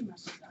leave. She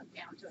must have gone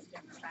down to a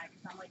different bag.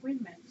 I'm like, wait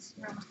a minute, this is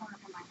around the corner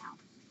from my house.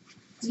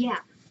 Yeah.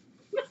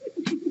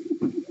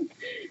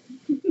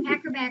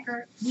 Packer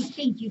Backer, we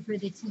thank you for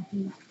the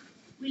TP.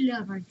 We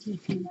love our I'm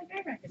TP. like,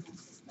 I recognize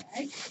this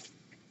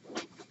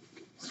bag.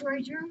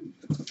 Storage room.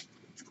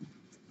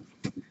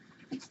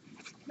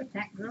 Put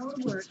that girl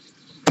to work.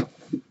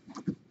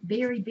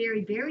 Very,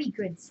 very, very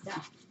good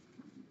stuff.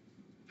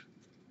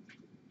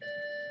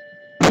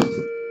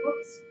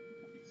 Oops.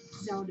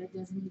 Zelda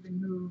doesn't even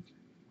move.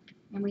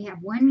 And we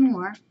have one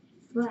more,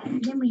 but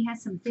then we have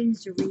some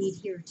things to read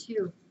here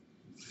too.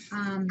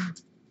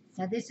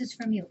 Now this is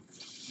from you.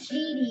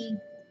 Katie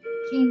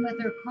came with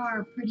her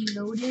car pretty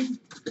loaded,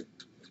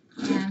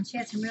 and she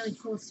had some really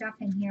cool stuff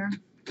in here.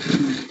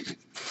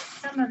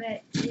 Some of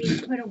it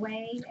we put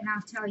away, and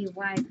I'll tell you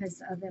why,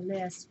 because of the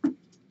list.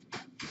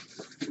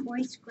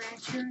 Toy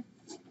scratcher.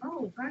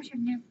 Oh gosh, I've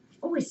never.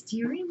 Oh, a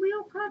steering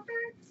wheel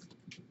cover.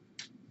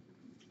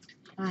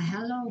 A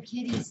Hello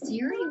Kitty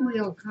steering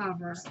wheel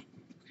cover.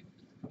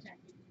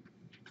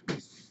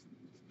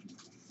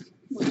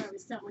 What I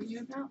was telling you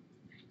about?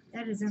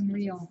 That is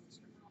unreal.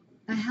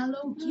 A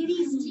Hello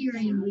Kitty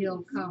steering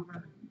wheel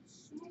cover.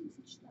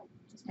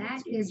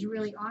 That is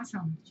really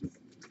awesome.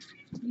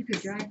 You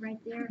could drive right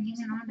there,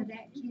 hanging on to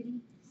that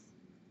kitty.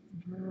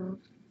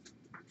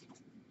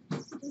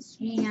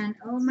 And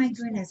oh my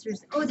goodness,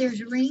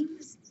 there's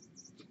rings.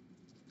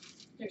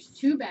 There's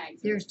two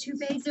bags. There's 2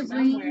 bags of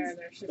Somewhere rings.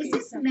 there should Is be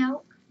this some.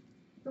 milk?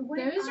 But what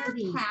Those are are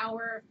these?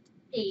 Power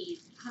Aid.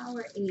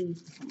 Power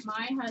Aid.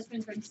 My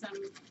husband brings some,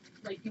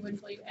 like you wouldn't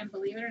believe, and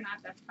believe it or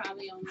not, that's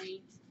probably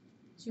only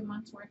 2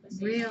 months worth of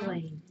savings.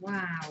 Really?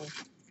 Wow.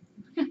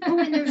 Oh,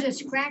 and there's a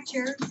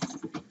scratcher.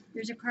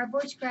 There's a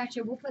cardboard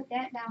scratcher. We'll put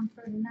that down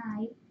for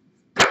tonight.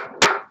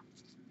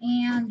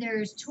 And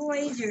there's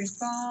toys, there's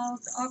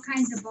balls, all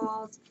kinds of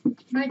balls.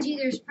 Mudgy,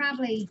 there's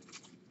probably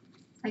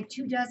like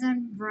 2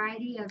 dozen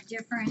variety of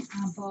different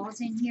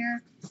balls in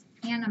here.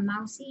 And a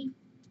mousey.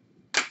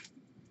 Do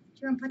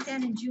you want to put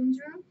that in June's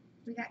room?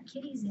 We got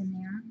kitties in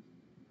there.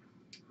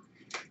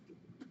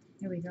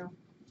 There we go.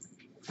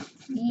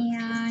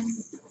 And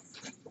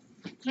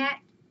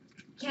cat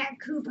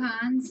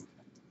coupons.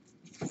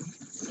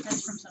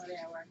 That's from somebody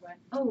I work with.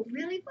 Oh,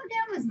 really? Well,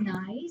 that was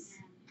nice.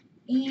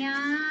 And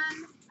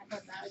I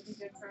thought that would be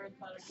good for the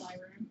butterfly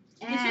room.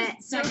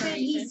 It's just decoration.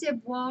 adhesive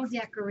wall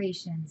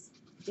decorations.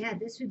 Yeah,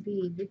 this would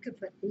be, we could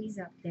put these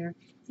up there.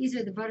 These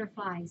are the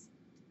butterflies.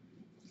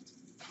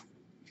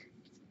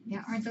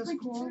 Yeah, aren't those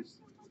cool?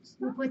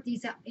 We'll put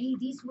these up. Hey,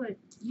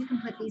 you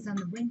can put these on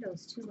the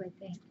windows too, I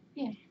think.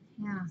 Yeah.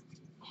 Yeah,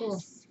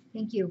 cool.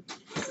 Thank you.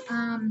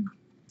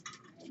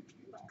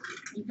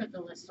 You put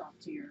the list off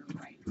to your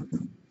right.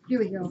 Here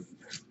we go.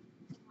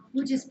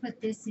 We'll just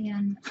put this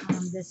in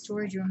the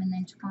storage room and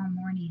then tomorrow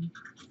morning.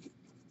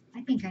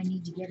 I think I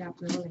need to get up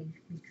early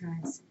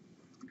because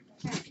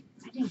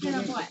I didn't Get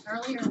up what?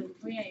 Earlier than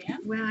 3 a.m.?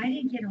 Well, I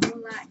didn't get a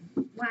whole lot.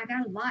 Well, I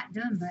got a lot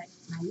done, but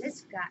my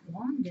list got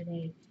long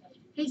today.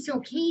 Hey, so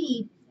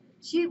Katie,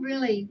 she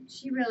really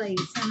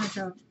sent us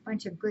a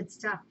bunch of good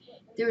stuff.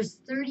 There's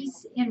 30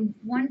 in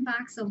one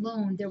box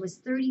alone. There was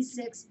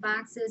 36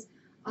 boxes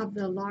of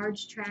the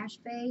large trash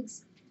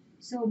bags.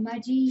 So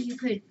Mudgy,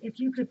 if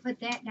you could put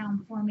that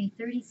down for me,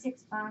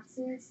 36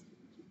 boxes.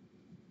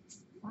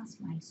 Lost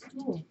my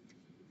stool.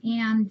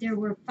 And there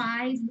were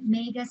 5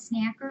 mega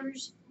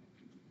snackers,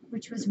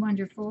 which was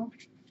wonderful.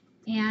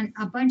 And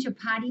a bunch of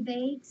potty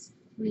bags.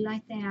 We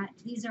like that.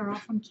 These are all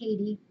from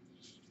Katie.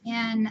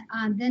 And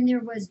then there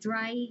was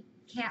dry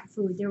cat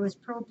food. There was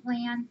Pro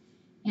Plan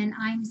and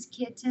Iams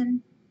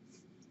Kitten.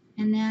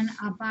 And then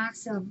a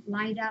box of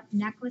light up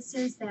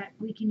necklaces that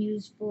we can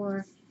use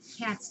for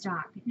cat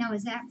stock. Now,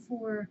 is that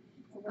for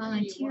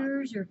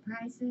volunteers or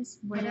prizes?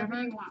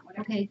 Whatever you want,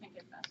 whatever you think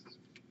is best.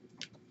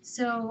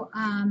 So,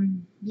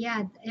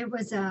 yeah, it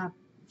was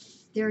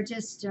they're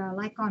just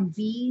like on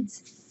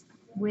beads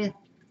with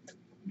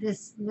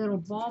this little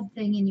bulb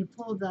thing, and you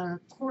pull the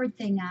cord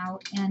thing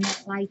out and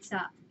it lights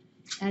up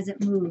as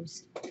it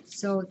moves.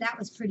 So that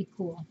was pretty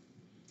cool.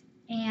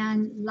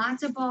 and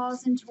lots of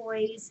balls and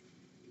toys.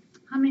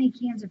 How many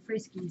cans of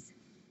Friskies?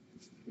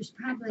 There's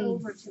probably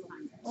Over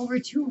 200. over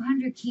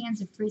 200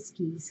 cans of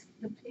Friskies.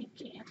 The big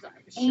cans are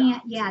And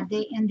shot. yeah,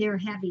 they're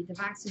heavy. The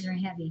boxes are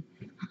heavy.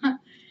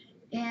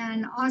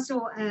 And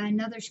also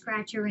another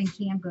scratcher and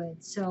canned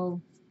goods. So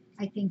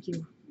I thank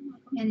you.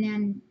 And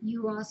then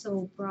you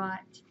also brought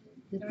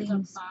the There's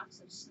things. a box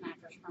of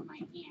snackers from my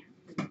aunt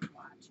who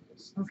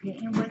watches. Okay,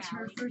 and what's her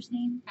Hallie. first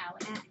name?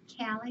 Hallie.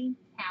 Callie?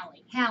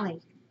 Hallie.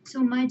 Hallie.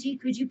 So Mudgy,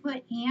 could you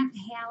put Aunt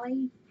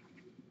Hallie?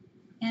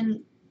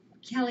 And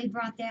Kelly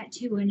brought that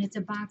too, and it's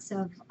a box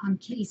of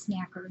kitty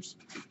snackers.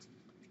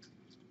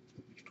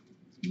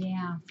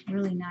 Yeah,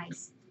 really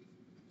nice.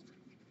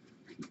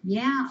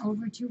 Yeah,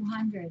 over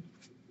 200.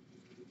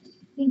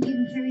 Think you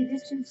can carry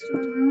this to the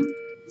storeroom?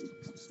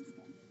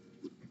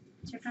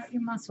 Check out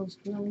your muscles,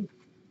 Willie.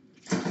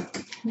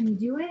 Can you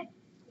do it?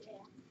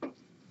 Yeah.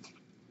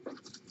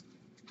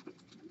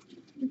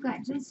 You've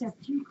got just a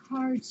few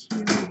cards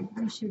here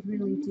we should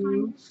really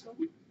do.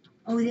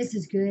 Oh, this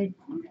is good.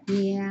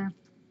 Yeah.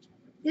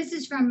 This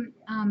is from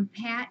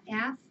Pat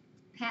F.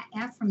 Pat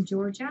F. from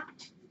Georgia.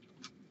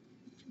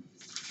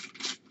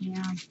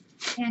 Yeah.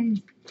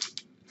 And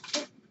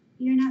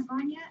you're not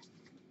gone yet?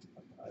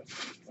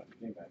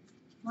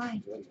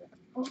 Why?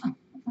 Oh,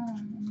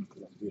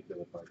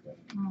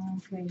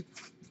 okay.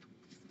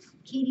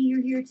 Katie,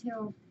 you're here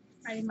till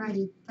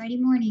Friday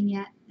morning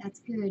yet. That's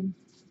good.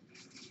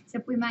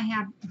 Except we might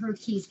have her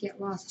keys get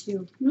lost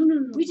too.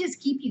 No. We just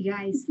keep you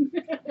guys.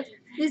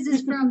 This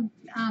is from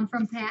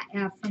Pat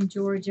F. from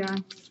Georgia.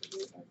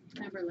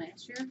 Remember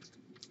last year?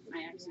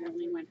 I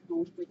accidentally went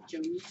home with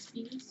Joni's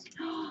keys.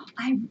 Oh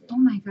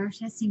my gosh,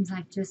 that seems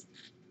like just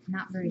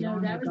not very No,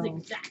 long that ago.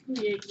 was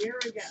exactly a year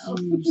ago.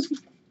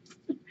 Jeez.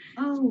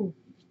 Oh,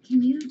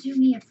 can you do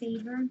me a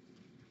favor?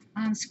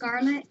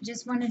 Scarlett,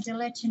 just wanted to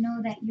let you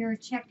know that your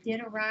check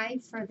did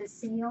arrive for the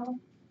sale.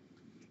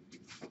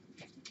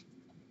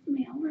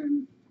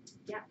 Mailroom.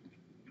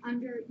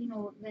 Under,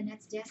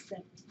 Lynette's desk,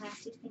 the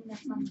plastic thing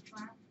that's on the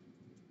front.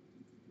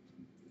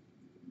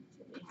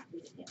 She'll be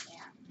happy to get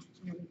that.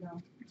 There we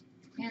go.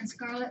 And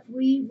Scarlett,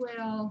 we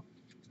will,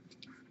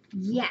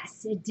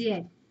 yes, it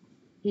did.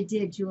 It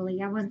did,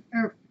 Julie. I've been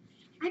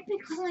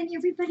calling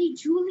everybody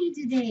Julie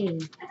today.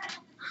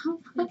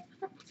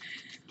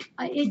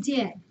 It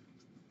did.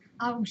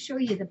 I'll show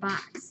you the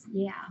box.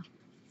 Yeah.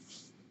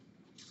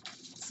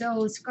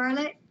 So,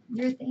 Scarlett,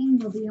 your thing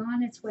will be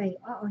on its way.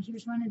 Uh-oh,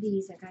 here's one of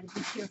these. I gotta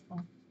be careful.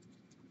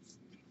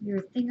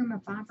 Your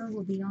thingamabobber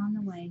will be on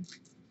the way.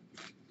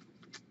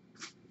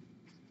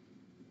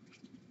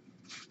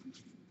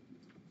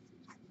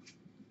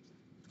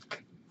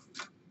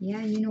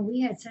 Yeah,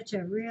 we had such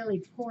a really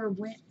poor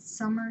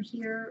summer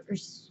here, or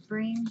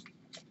spring.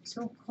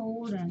 So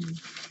cold and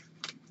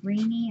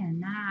rainy, and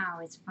now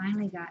it's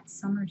finally got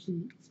summer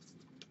heat.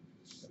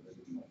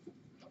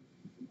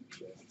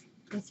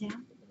 What's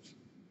that?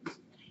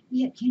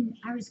 Yeah,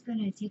 I was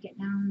gonna take it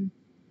down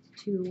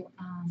to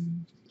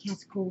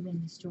Cat's Cove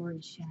in the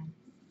storage shed,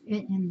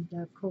 in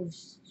the Cove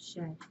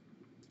shed.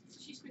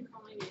 She's been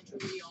calling me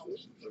Julie all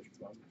week.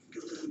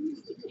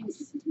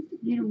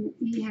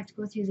 You have to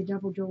go through the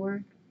double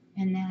door,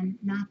 and then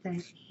not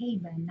the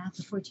Haven, not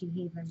the Fortune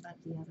Haven, but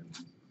the other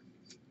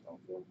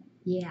one.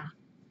 Yeah.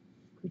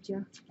 Could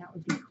you? That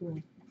would be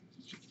cool.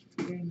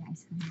 Very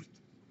nice, honey.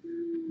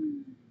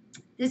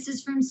 This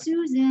is from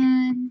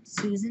Susan.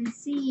 Susan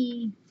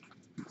C.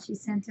 She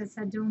sent us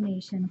a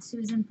donation.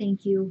 Susan,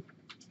 thank you.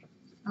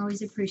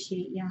 Always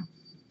appreciate ya.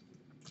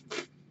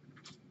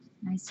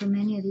 Nice. So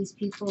many of these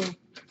people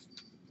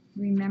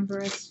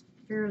remember us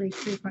fairly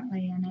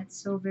frequently, and it's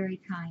so very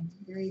kind.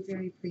 Very,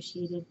 very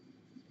appreciated.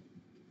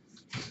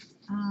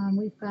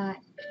 We've got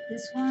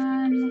this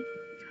one.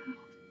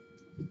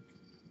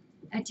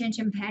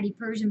 Attention, Patty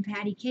Persian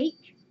patty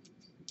cake.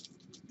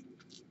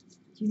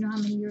 Do you know how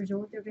many years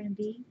old they're going to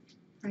be,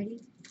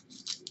 Freddie?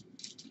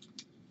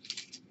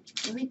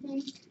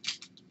 Everything?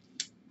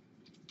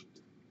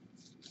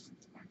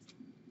 I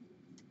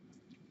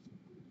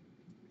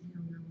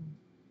don't know.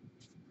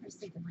 I was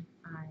thinking like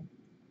 5.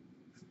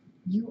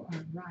 You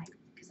are right.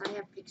 Because I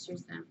have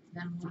pictures of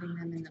them holding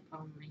them in the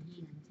palm of my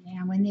hand.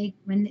 Yeah, when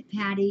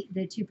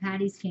the two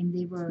Patties came,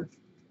 they were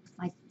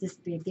like this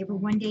big. They were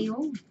 1 day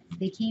old.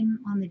 They came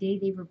on the day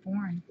they were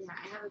born. Yeah,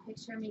 I have a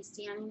picture of me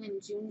standing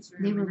in June's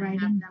room They were and I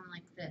have writing. them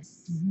like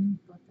this. Mm-hmm.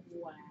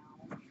 Wow.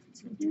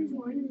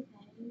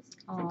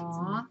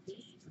 Aw.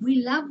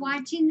 We love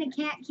watching the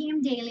Cat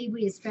Cam daily.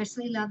 We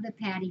especially love the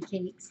patty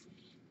cakes.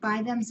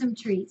 Buy them some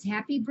treats.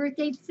 Happy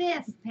birthday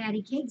 5th,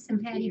 Patty Cakes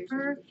and Patty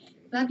Fur.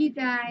 Love you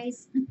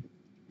guys.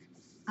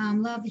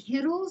 Love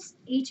Hiddles,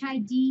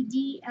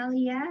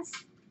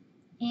 Hiddles,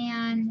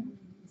 and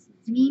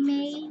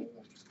Mime.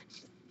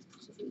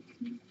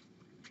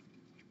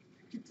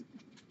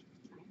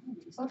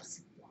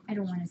 Oops, I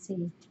don't want to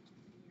say.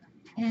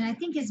 And I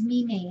think it's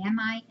Mime,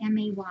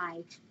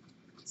 M-I-M-A-Y.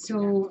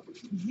 So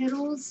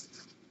Hiddles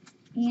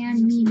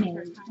and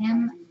Mime,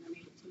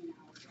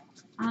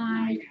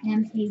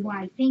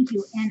 M-I-M-A-Y. Thank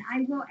you. And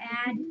I will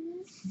add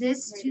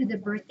this to the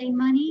birthday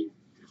money.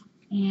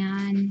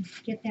 and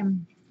get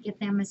them a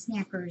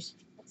Snackers.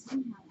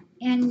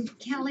 And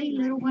Kelly,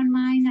 little one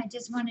mine, I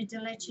just wanted to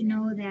let you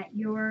know that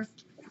your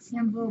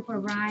envelope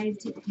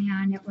arrived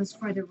and it was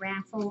for the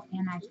raffle,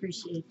 and I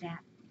appreciate that.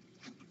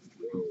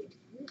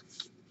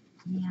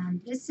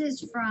 And this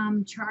is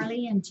from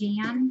Charlie and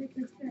Jan.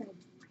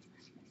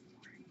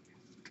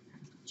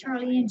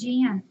 Charlie and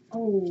Jan,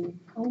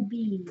 OB.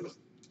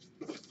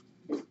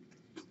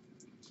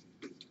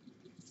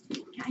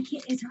 I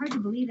can't, it's hard to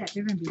believe that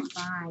they're going to be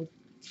 5.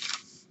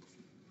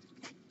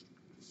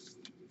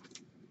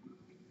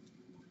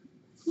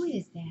 Who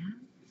is that?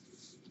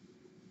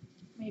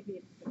 Maybe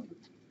it's good.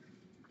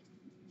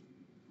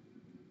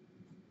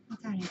 I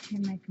thought I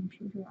turned my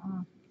computer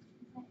off.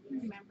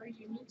 Remember,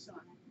 you need to.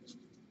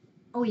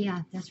 Oh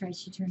yeah, that's right.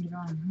 She turned it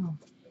on. Oh.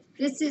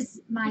 This is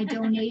my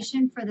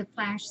donation for the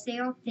flash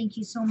sale. Thank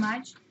you so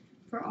much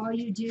for all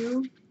you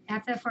do.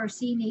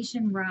 FFRC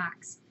Nation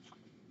rocks.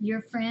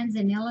 Your friends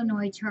in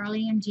Illinois,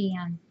 Charlie and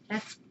Jan.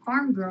 That's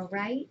Farm Girl,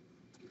 right?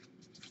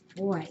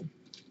 Boy,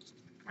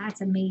 that's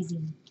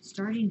amazing.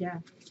 Starting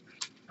to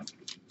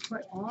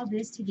put all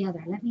this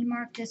together. Let me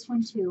mark this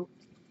one too.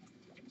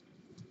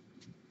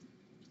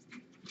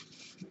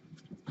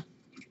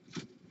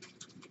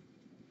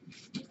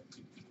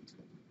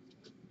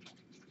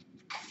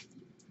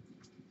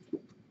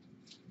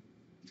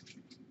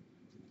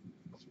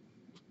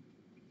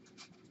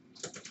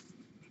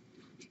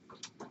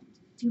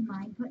 Do you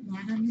mind putting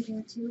that under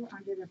there too,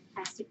 under the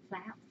plastic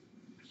flap?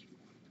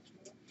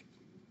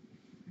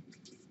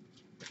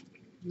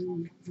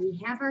 We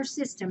have our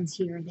systems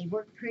here. They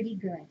work pretty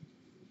good.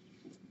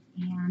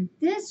 And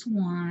this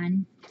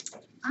one,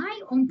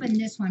 I opened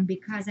this one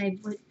because I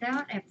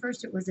thought at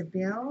first it was a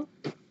bill,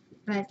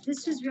 but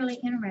this was really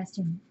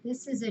interesting.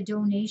 This is a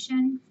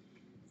donation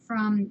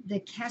from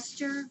the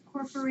Kester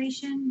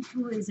Corporation,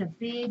 who is a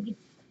big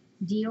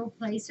deal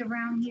place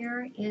around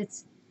here.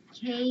 It's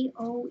Koester.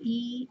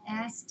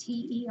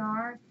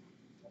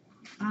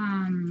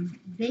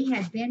 They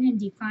had been in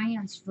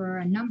Defiance for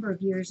a number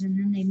of years, and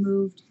then they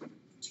moved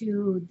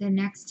to the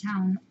next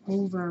town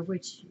over,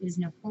 which is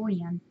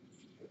Napoleon.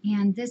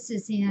 And this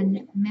is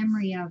in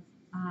memory of,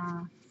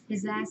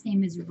 his last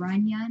name is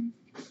Runyon.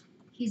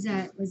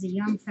 Was a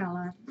young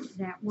fella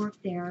that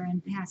worked there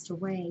and passed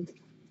away.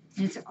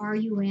 And it's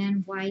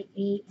Runyan.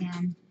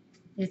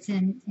 It's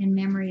in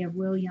memory of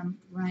William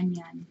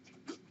Runyon.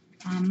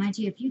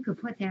 Maggie, if you could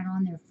put that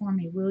on there for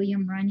me,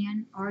 William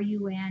Runyon,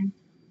 Runyan.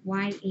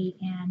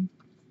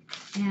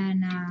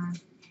 And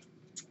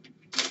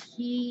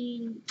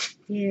he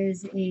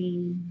is a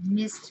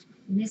missed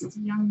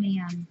young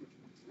man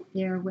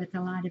there with a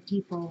lot of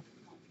people.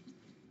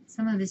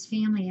 Some of his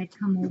family had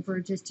come over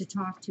just to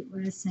talk to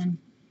us and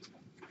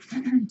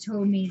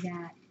told me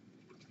that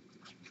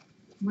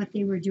what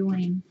they were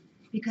doing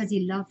because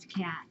he loved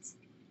cats.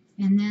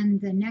 And then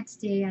the next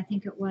day, I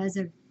think it was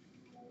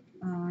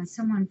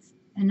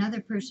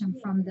another person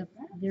from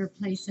their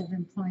place of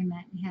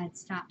employment had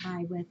stopped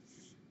by with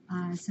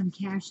some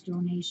cash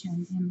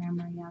donation in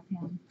memory of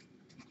him.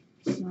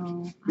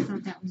 So I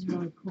thought that was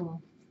really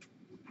cool.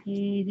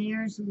 Hey,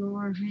 there's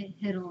Laura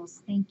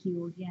Hiddles. Thank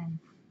you again.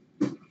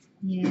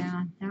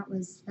 Yeah, that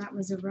was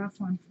a rough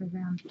one for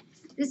them.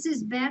 This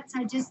is Bets.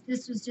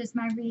 This was just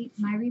my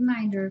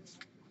reminder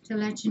to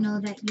let you know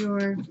that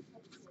your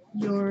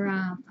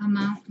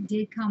amount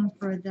did come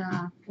for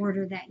the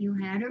order that you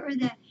had, or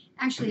that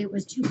actually it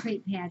was 2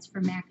 crate pads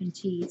for mac and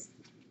cheese.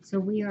 So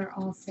we are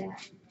all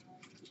set.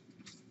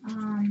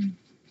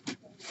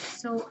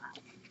 So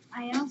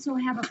I also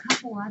have a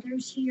couple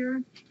others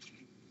here.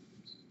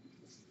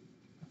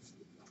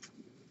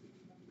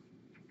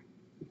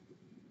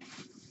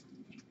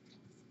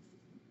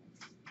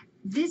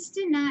 This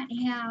did not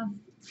have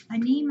a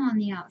name on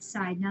the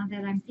outside, now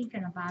that I'm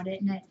thinking about it,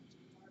 and it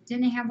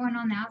didn't have one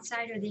on the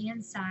outside or the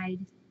inside.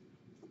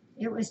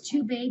 It was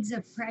 2 bags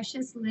of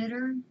precious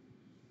litter,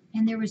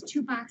 and there was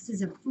 2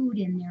 boxes of food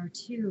in there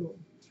too.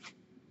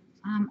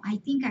 I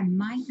think I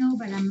might know,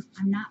 but I'm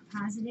not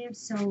positive.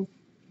 So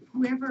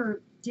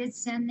whoever did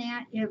send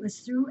that, it was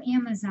through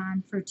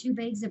Amazon for 2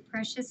 bags of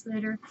precious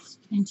litter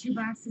and 2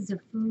 boxes of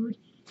food.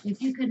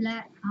 If you could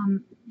let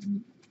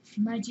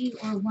Mudgy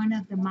or one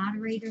of the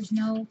moderators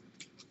know,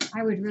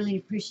 I would really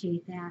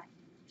appreciate that.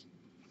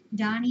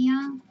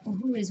 Dania,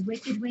 who is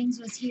Wicked Wings,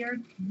 was here.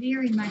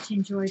 Very much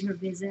enjoyed her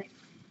visit.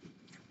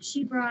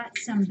 She brought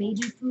some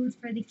baby food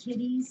for the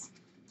kitties.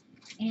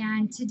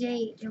 And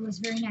today it was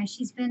very nice.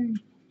 She's been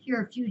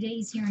here a few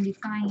days here in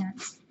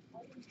Defiance.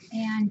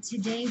 And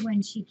today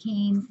when she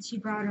came, she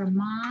brought her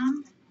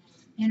mom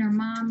and her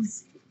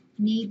mom's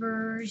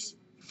neighbors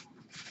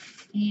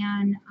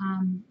and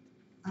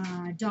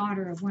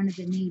daughter of one of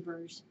the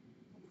neighbors.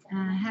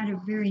 Had a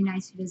very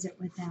nice visit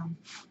with them.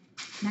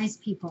 Nice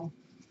people.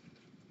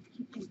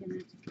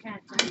 I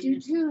do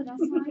too. That's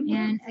why.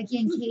 And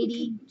again,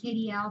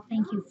 Katie L,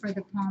 thank you for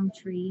the palm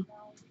tree.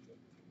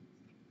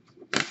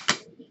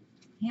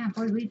 Yeah,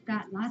 boy, we've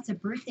got lots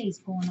of birthdays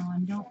going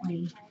on, don't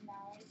we?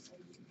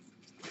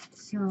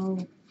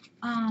 So,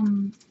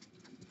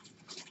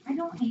 I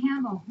don't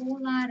have a whole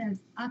lot of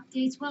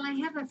updates. Well, I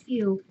have a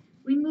few.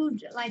 We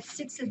moved like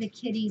 6 of the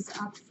kitties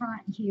up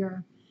front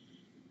here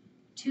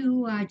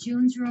to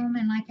June's room,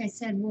 and like I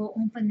said, we'll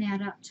open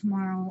that up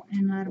tomorrow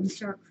and let them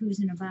start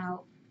cruising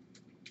about.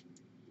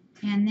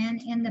 And then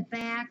in the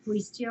back,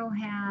 we still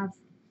have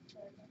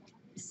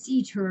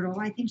Sea Turtle.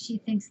 I think she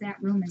thinks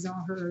that room is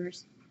all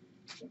hers.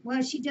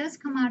 Well, she does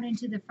come out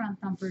into the front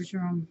thumper's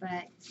room,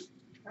 but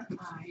Her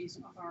eyes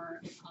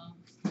are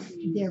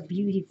they're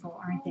beautiful,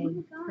 aren't they?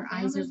 Her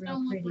eyes are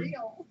real pretty.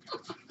 real.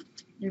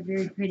 They're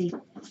very pretty.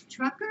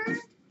 Trucker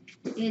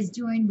is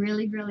doing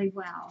really, really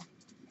well.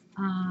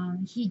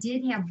 He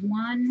did have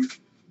one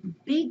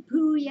big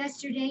poo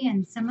yesterday,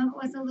 and some of it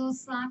was a little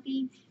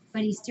sloppy,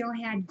 but he still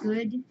had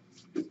good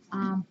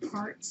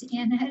parts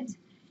in it.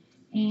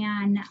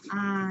 And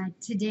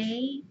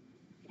today,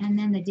 and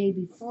then the day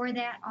before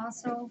that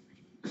also,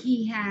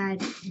 he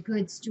had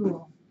good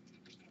stool.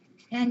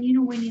 And you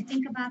know, when you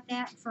think about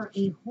that, for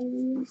a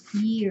whole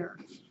year,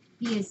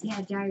 he has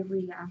had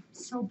diarrhea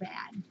so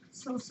bad,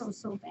 so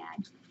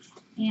bad.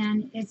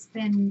 And it's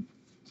been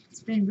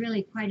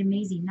really quite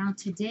amazing. Now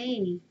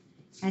today,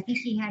 I think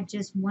he had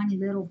just one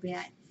little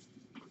bit.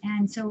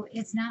 And so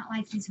it's not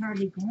like he's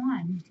hardly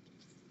gone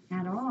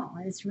at all.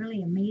 It's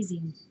really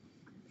amazing.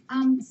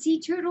 Sea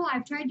Turtle,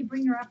 I've tried to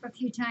bring her up a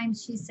few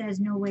times. She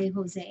says, no way,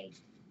 Jose.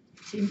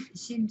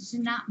 She's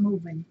not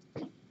moving.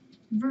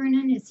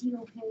 Vernon, is he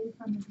okay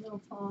from his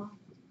little fall?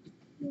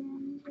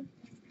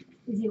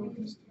 Is he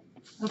okay?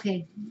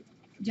 Okay.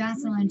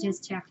 Jocelyn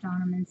just checked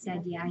on him and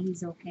said, yeah,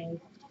 he's okay.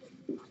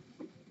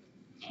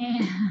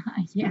 And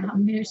yeah,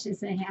 Mish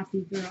is a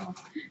happy girl.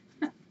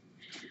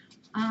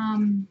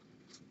 And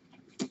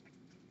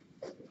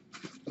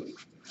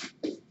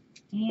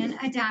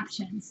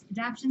adoptions.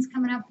 Adoptions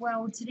coming up.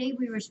 Well, today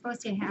we were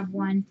supposed to have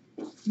one.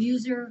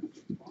 Muser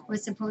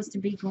was supposed to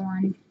be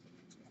gone.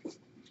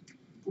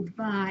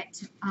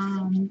 But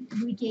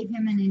we gave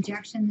him an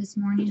injection this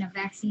morning, a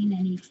vaccine,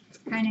 and he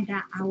kind of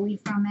got owie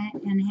from it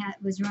and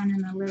was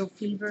running a little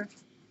fever.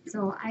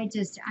 So I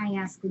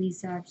asked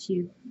Lisa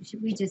if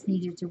we just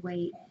needed to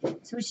wait.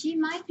 So she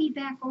might be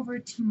back over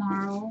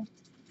tomorrow,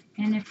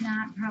 and if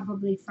not,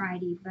 probably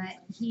Friday. But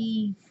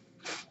he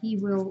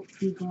will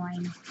be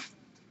going.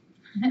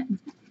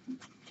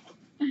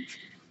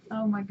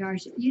 Oh my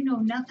gosh, you know,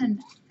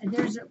 nothing.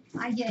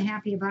 I get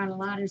happy about a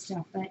lot of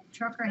stuff, but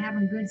Trucker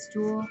having good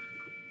stool.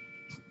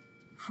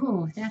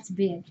 Oh, that's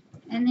big.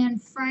 And then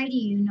Friday,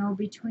 you know,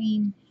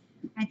 between,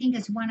 I think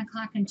it's 1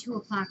 o'clock and 2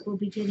 o'clock, we'll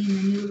be getting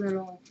the new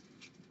little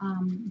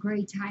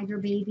gray tiger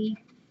baby.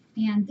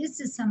 And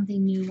this is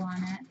something new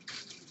on it.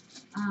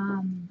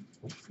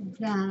 This will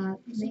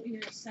be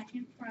the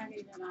second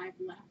Friday that I've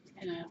left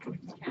in a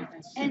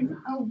cabin. And,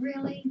 oh,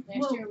 really?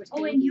 Last year was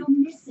oh, and Katie. you'll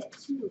miss it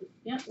too.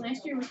 Yep,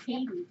 last year was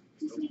Katie.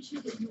 Just make sure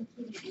that no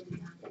kitty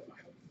goes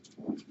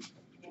on.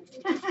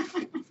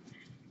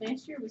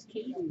 Last year was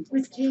Katie.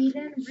 Was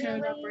Caden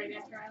Showed up really? right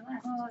after I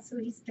left. Oh, so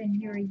he's been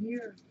here a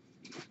year.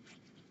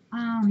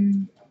 Or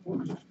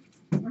no,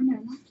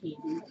 not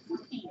Katie.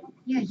 Katie.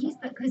 Yeah,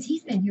 because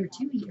he's been here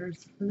 2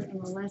 years, a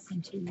little less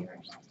than 2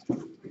 years.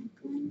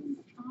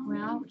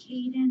 Well,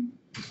 Caden,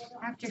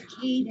 after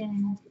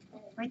Caden,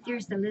 right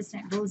there's the list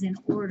that goes in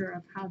order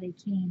of how they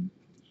came.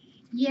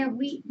 Yeah,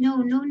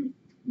 no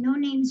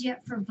names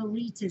yet for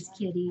Velita's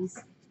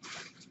kitties.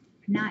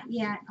 Not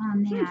yet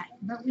on that,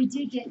 but we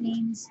did get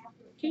names.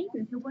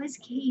 Kaden. It was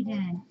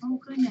Caden. Oh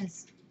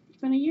goodness. It's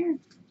been a year.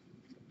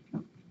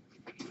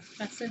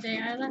 That's the day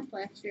I left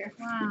last year.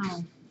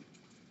 Wow.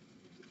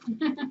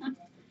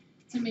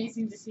 It's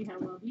amazing to see how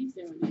well he's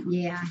doing now.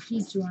 Yeah,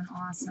 he's doing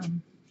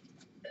awesome.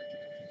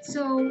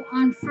 So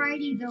on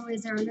Friday though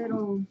is our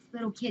little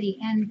kitty,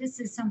 and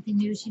this is something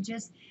new.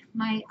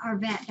 Our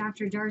vet,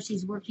 Dr.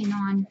 Darcy's working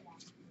on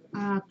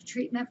a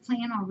treatment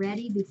plan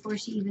already before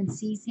she even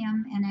sees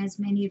him. And as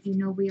many of you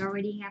know, we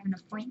already have an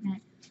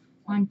appointment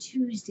on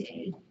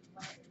Tuesday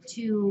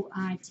to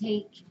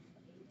take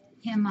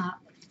him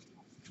up,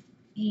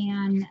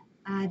 and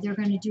they're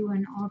going to do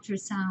an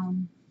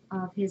ultrasound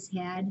of his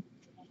head.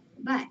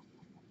 But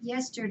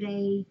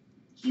yesterday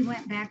he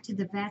went back to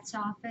the vet's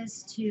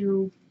office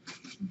to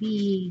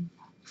be,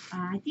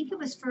 I think it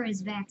was for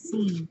his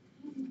vaccine,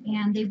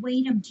 and they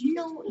weighed him. Do you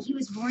know he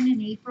was born in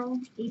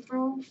April,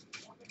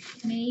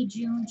 May,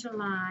 June,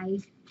 July.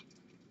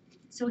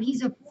 So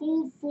he's a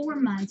full 4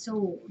 months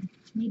old,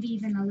 maybe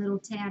even a little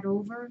tad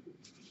over.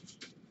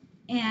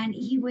 And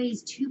he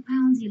weighs 2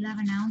 pounds,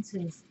 11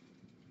 ounces.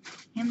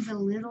 Him's a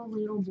little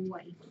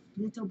boy.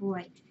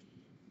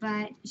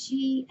 But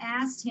she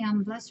asked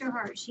him, bless her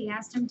heart, she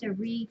asked him to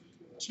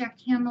recheck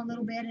him a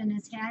little bit in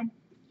his head.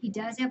 He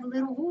does have a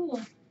little hole.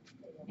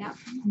 Yep,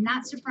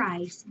 not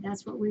surprised.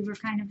 That's what we were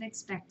kind of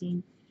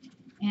expecting.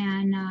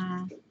 And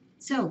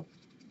so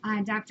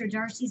Dr.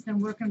 Darcy's been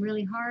working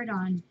really hard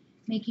on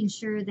making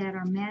sure that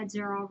our meds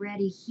are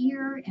already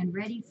here and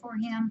ready for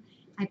him.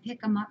 I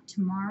pick him up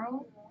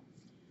tomorrow.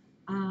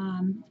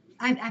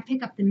 I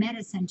pick up the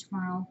medicine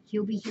tomorrow.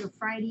 He'll be here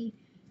Friday.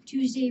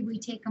 Tuesday we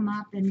take him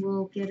up and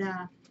we'll get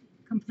a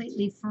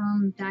completely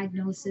firm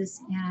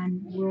diagnosis,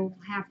 and we'll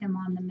have him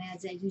on the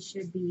meds that he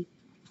should be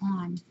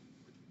on.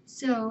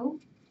 So,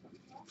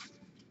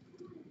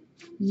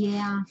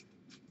 yeah,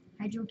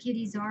 hydro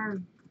kitties are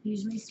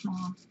usually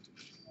small.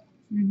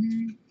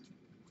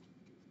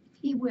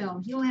 He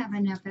will. He'll have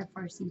an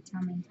FFRC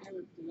tummy. I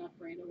looked it up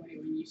right away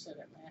when you said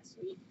it last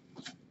week.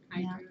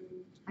 Yeah.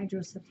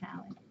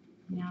 Hydrocephalic.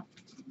 Yeah.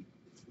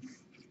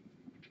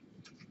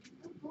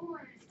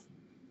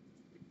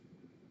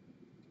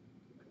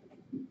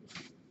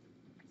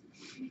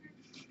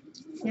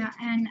 Yeah,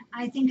 and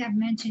I think I've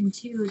mentioned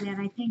too that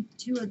I think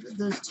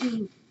those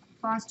two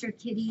foster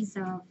kitties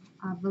of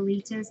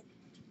Velitas,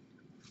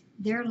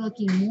 they're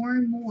looking more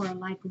and more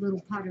like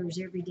little putters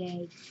every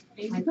day.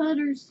 Baby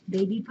putters.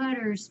 Baby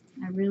putters.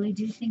 I really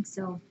do think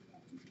so.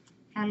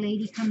 Had a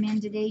lady come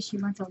in today. She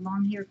wants a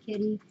long hair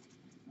kitty.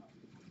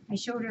 I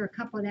showed her a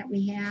couple that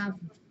we have.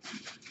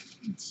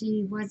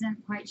 She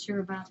wasn't quite sure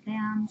about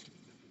them.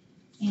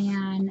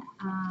 And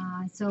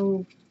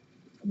so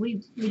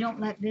we don't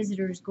let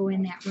visitors go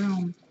in that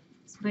room.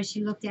 But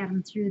she looked at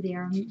them through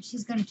there. And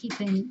she's going to keep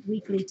in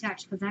weekly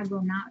touch because I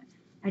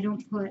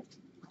don't put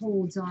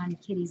holds on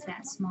kitties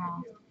that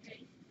small.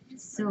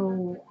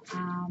 So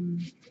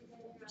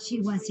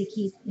she wants to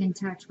keep in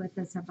touch with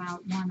us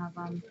about one of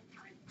them.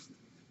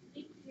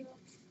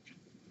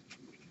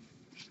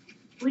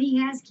 What he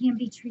has can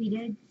be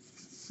treated.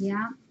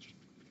 Yeah.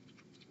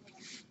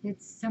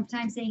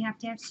 Sometimes they have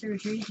to have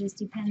surgery. Just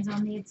depends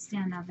on the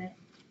extent of it.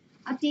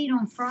 Update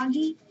on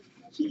Froggy.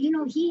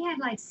 He had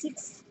like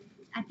 6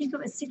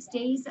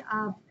 days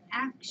of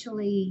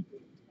actually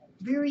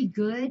very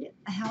good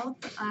health.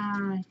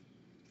 I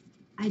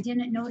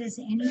didn't notice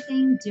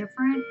anything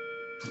different.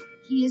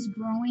 He is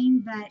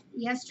growing, but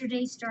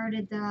yesterday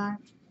started the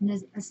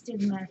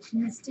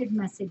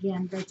nystagmus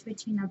again, the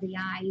twitching of the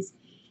eyes.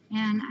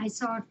 And I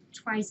saw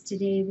twice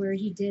today where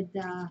he did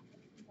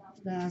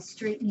the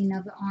straightening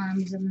of the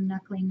arms and the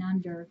knuckling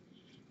under.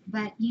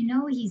 But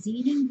he's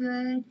eating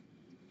good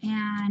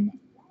and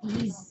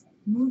he's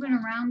moving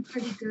around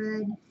pretty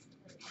good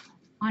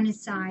on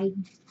his side.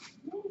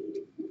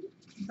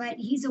 But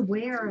he's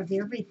aware of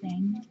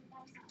everything.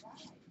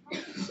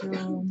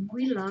 So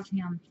we love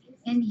him.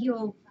 And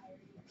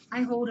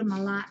I hold him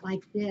a lot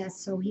like this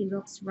so he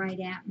looks right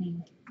at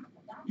me.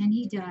 And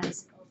he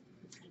does.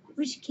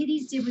 Which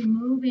kitties did we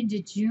move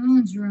into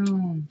June's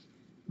room?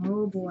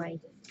 Oh boy.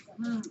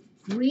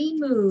 We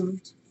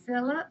moved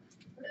Philip,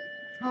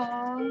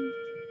 Paul,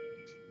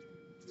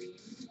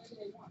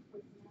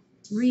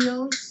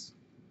 Rios,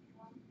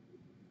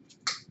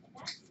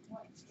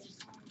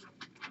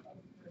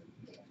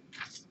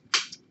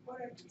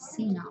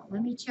 Cena.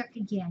 Let me check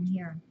again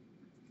here.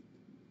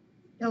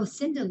 Oh,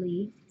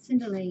 Cinderly.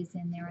 Cinderlay is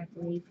in there, I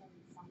believe.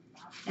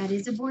 That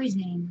is a boy's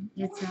name.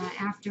 It's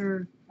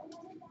after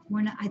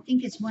I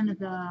think it's one of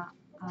the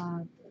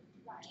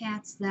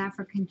cats, the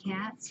African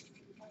cats.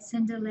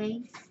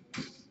 Cinderlay.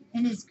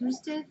 And is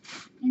Gustav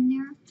in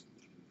there?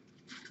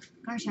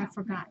 Gosh, I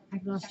forgot.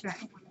 I've lost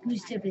track.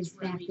 Gustav is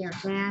back there.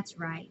 That's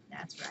right.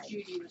 That's right.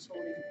 Judy was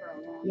holding for a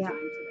long time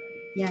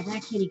today. Yeah,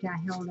 that kitty got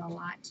held a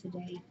lot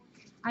today.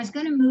 I was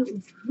gonna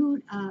move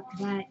Hoot up,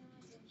 but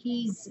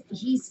he's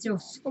still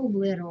so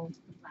little.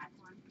 The black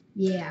one.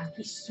 Yeah.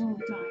 He's so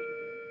tired.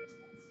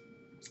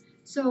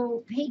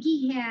 So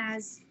Peggy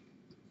has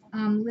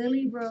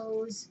Lily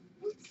Rose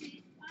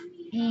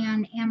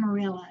and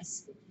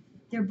Amaryllis.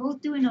 They're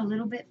both doing a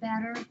little bit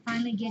better.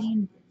 Finally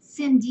getting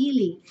Cindy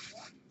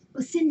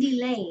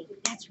Lay.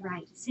 That's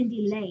right.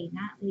 Cindy Lay,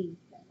 not Lee.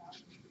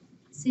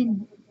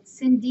 Cindy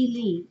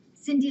Lee.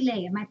 Cindy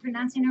Lay. Am I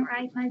pronouncing it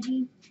right,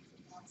 Mudgy?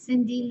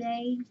 Cindy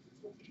Lay.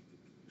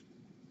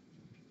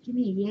 Give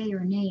me a yay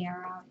or nay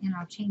and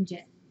I'll change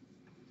it.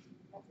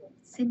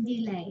 Cindy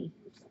Lay.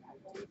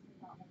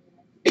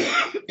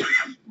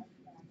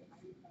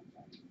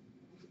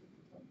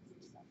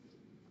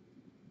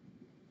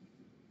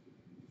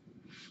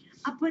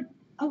 I'll put,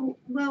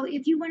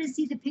 if you want to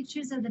see the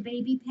pictures of the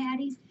baby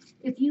patties,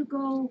 if you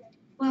go,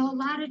 a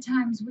lot of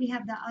times we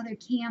have the other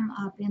cam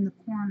up in the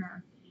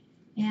corner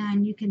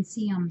and you can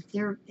see them.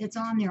 It's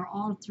on there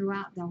all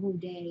throughout the whole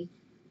day.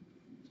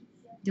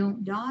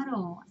 Don't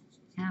dawdle,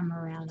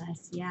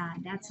 Amaryllis. Yeah,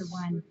 that's the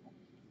one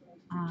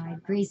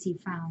Gracie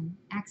found.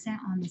 Accent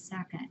on the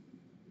second.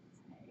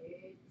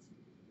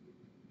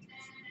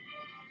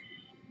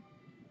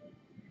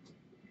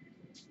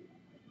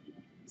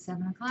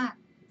 Seven o'clock.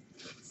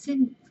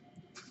 Cindy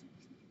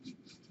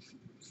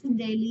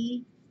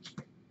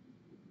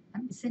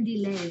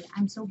Lay.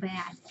 I'm so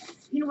bad.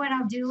 You know what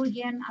I'll do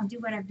again? I'll do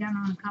what I've done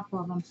on a couple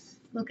of them.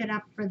 Look it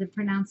up for the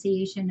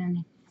pronunciation,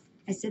 and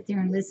I sit there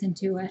and listen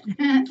to it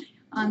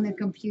on the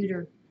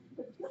computer.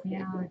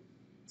 Yeah.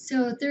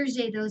 So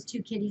Thursday, those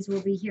two kitties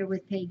will be here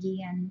with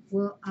Peggy, and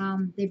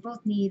they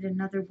both need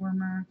another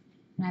wormer,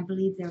 and I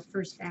believe their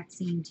first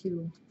vaccine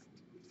too.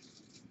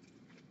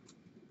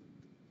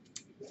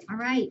 All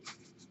right.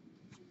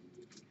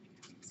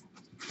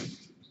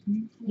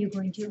 You're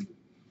going to? Do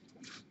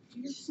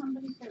you have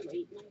somebody for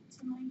late night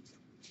tonight?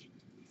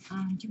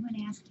 Do you want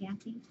to ask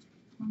Kathy?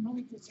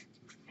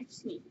 I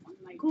just need one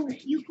light Go,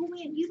 break. you go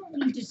in. You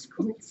don't need to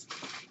scoop.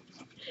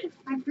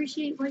 I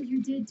appreciate what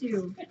you did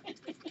do.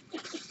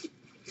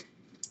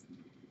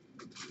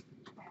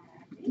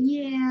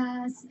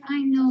 Yes,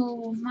 I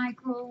know,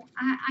 Michael.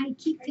 I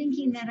keep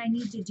thinking that I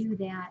need to do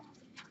that.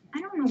 I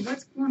don't know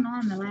what's going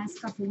on the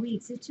last couple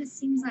weeks. It just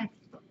seems like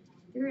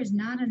there is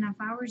not enough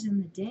hours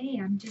in the day.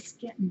 I'm just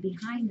getting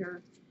behind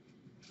her.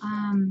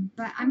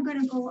 But I'm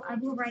gonna go. I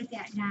will write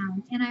that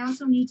down, and I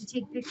also need to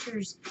take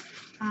pictures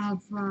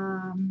of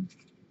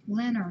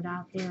Leonard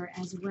out there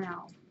as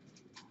well.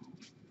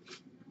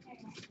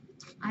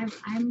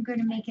 I'm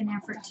gonna make an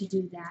effort to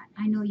do that.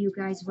 I know you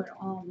guys would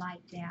all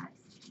like that.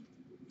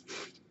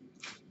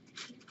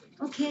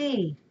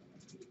 Okay.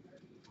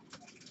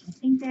 I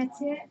think that's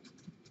it.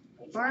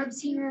 Barb's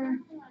here.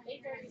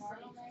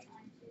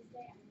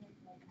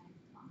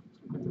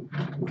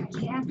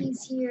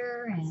 Kathy's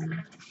here, and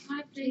a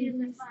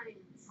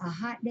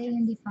hot day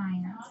in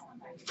Defiance.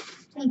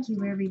 Thank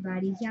you,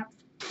 everybody. Yep.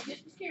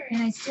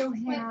 And I still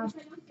have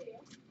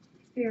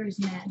Bears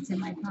meds in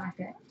my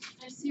pocket.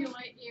 I see you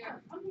right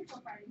here.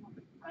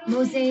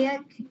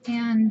 Mosaic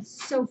and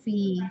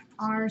Sophie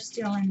are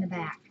still in the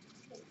back.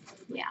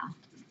 Yeah.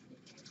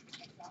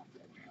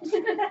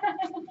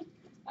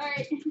 All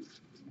right.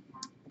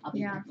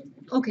 Yeah.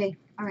 Okay.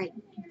 All right.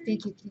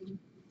 Thank you, Katie.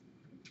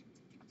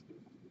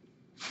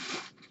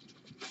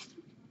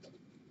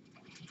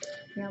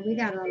 Yeah, we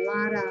got a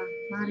lot of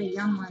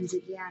young ones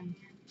again.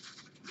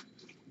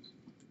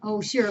 Oh,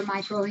 sure,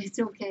 Michael. It's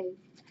okay.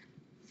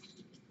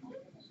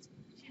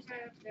 She's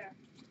right up there.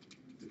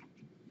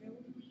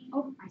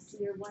 Oh, I see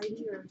your white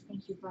ear.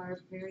 Thank you, Barb,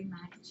 very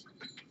much.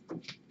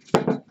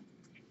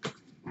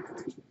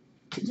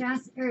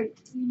 Joss, or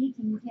Unique,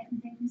 can you getting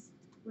things?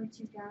 What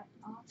you got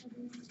off of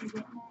this? You getting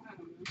that? I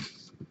don't know.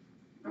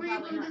 Where are you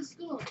Probably going not. to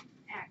school?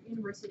 At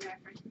University of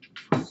Akron.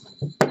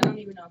 I don't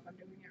even know if I'm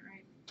doing it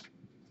right.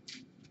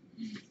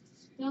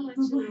 They'll let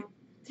you know.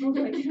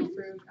 Hopefully I get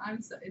approved.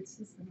 It's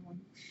just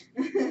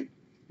annoying.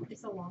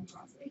 It's a long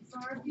process. Hey,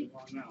 Barb,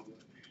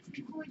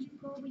 before you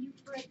go, will you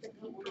put the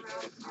paper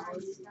out and all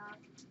this stuff?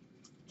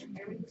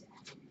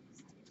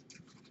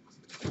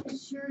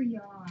 Sure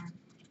you are.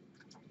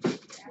 I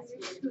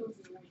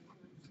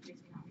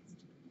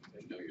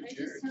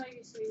just tell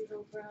you so you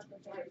don't grab the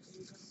bags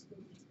and just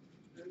scoot.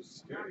 They're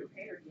scary.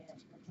 prepared yet.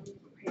 I'm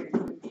prepared.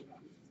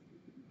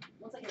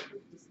 Once I get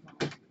through this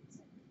small.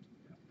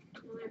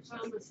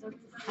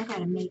 I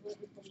gotta make that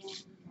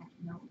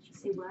note.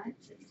 Say what?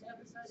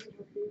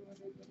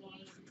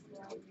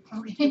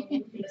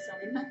 Okay.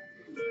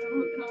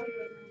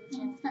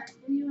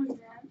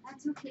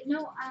 That's okay.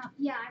 No,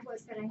 yeah, I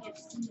was, but I had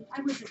to see.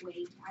 I was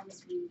awake. I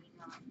was reading,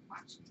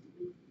 watching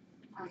TV.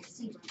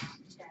 See what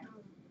happened then.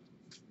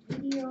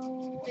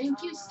 Video.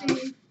 Thank you,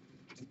 Steve.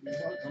 You're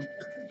welcome.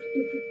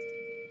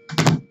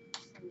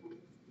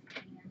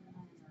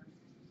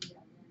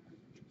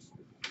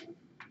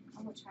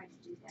 I will try to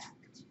do that.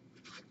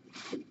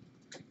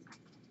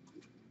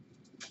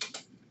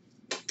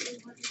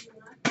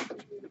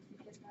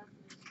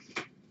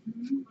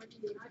 Hmm?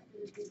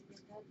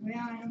 Well,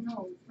 I don't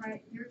know.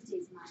 Friday,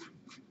 Thursday's my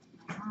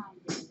mom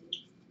day.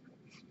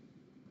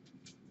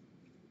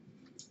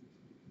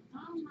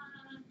 Mama,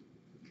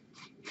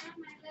 got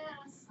my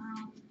list.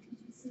 Did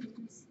you see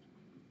who's?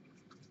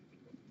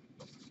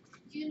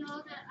 Do you know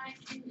that I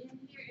came in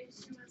here and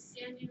she was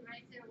standing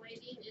right there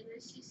waiting and then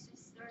she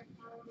just started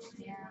following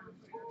me Yeah. around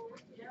forever?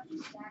 Yep.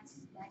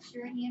 That's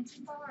your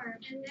Auntie Barb.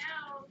 And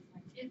now,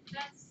 if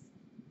that's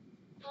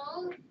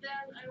full,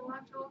 then I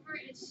walk over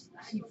and she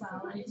She go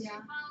follows, forward and she yeah.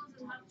 follows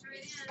and hops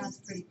right in. That's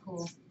pretty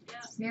cool. Yeah.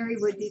 Mary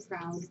would be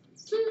proud.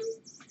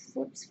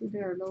 Whoops, we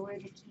better lower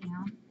the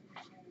cam.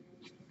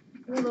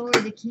 We'll lower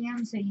the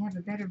cam so you have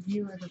a better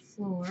view of the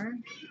floor.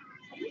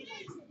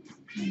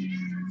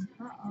 And,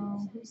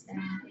 uh-oh, who's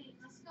that?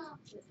 Let's go.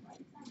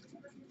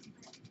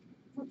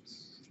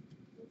 Whoops.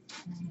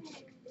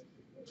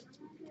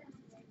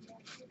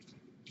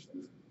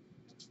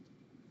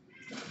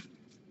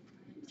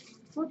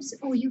 Whoops.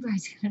 Oh, you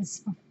guys got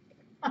so.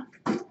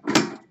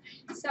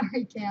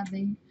 Sorry,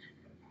 Kathy.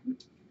 I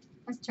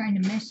was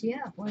trying to mess you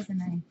up,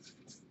 wasn't I?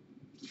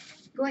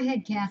 Go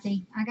ahead,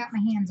 Kathy. I got my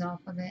hands off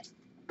of it.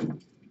 Here's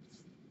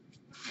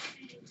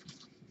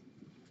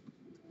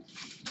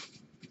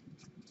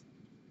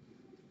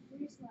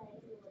my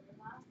litter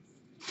box.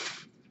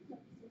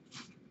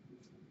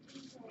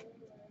 Here's my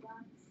litter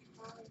box.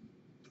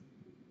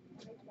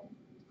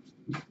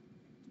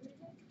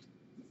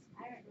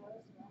 I don't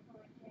know.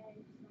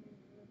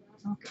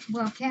 Okay.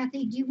 Well,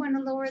 Kathy, do you want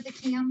to lower the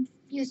cam?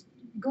 Just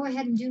go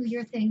ahead and do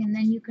your thing, and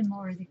then you can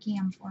lower the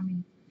cam for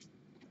me.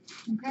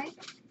 Okay?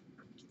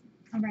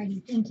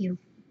 Alrighty. Thank you.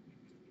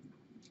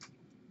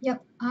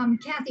 Yep.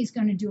 Kathy's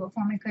going to do it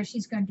for me because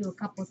she's going to do a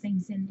couple of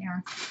things in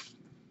there.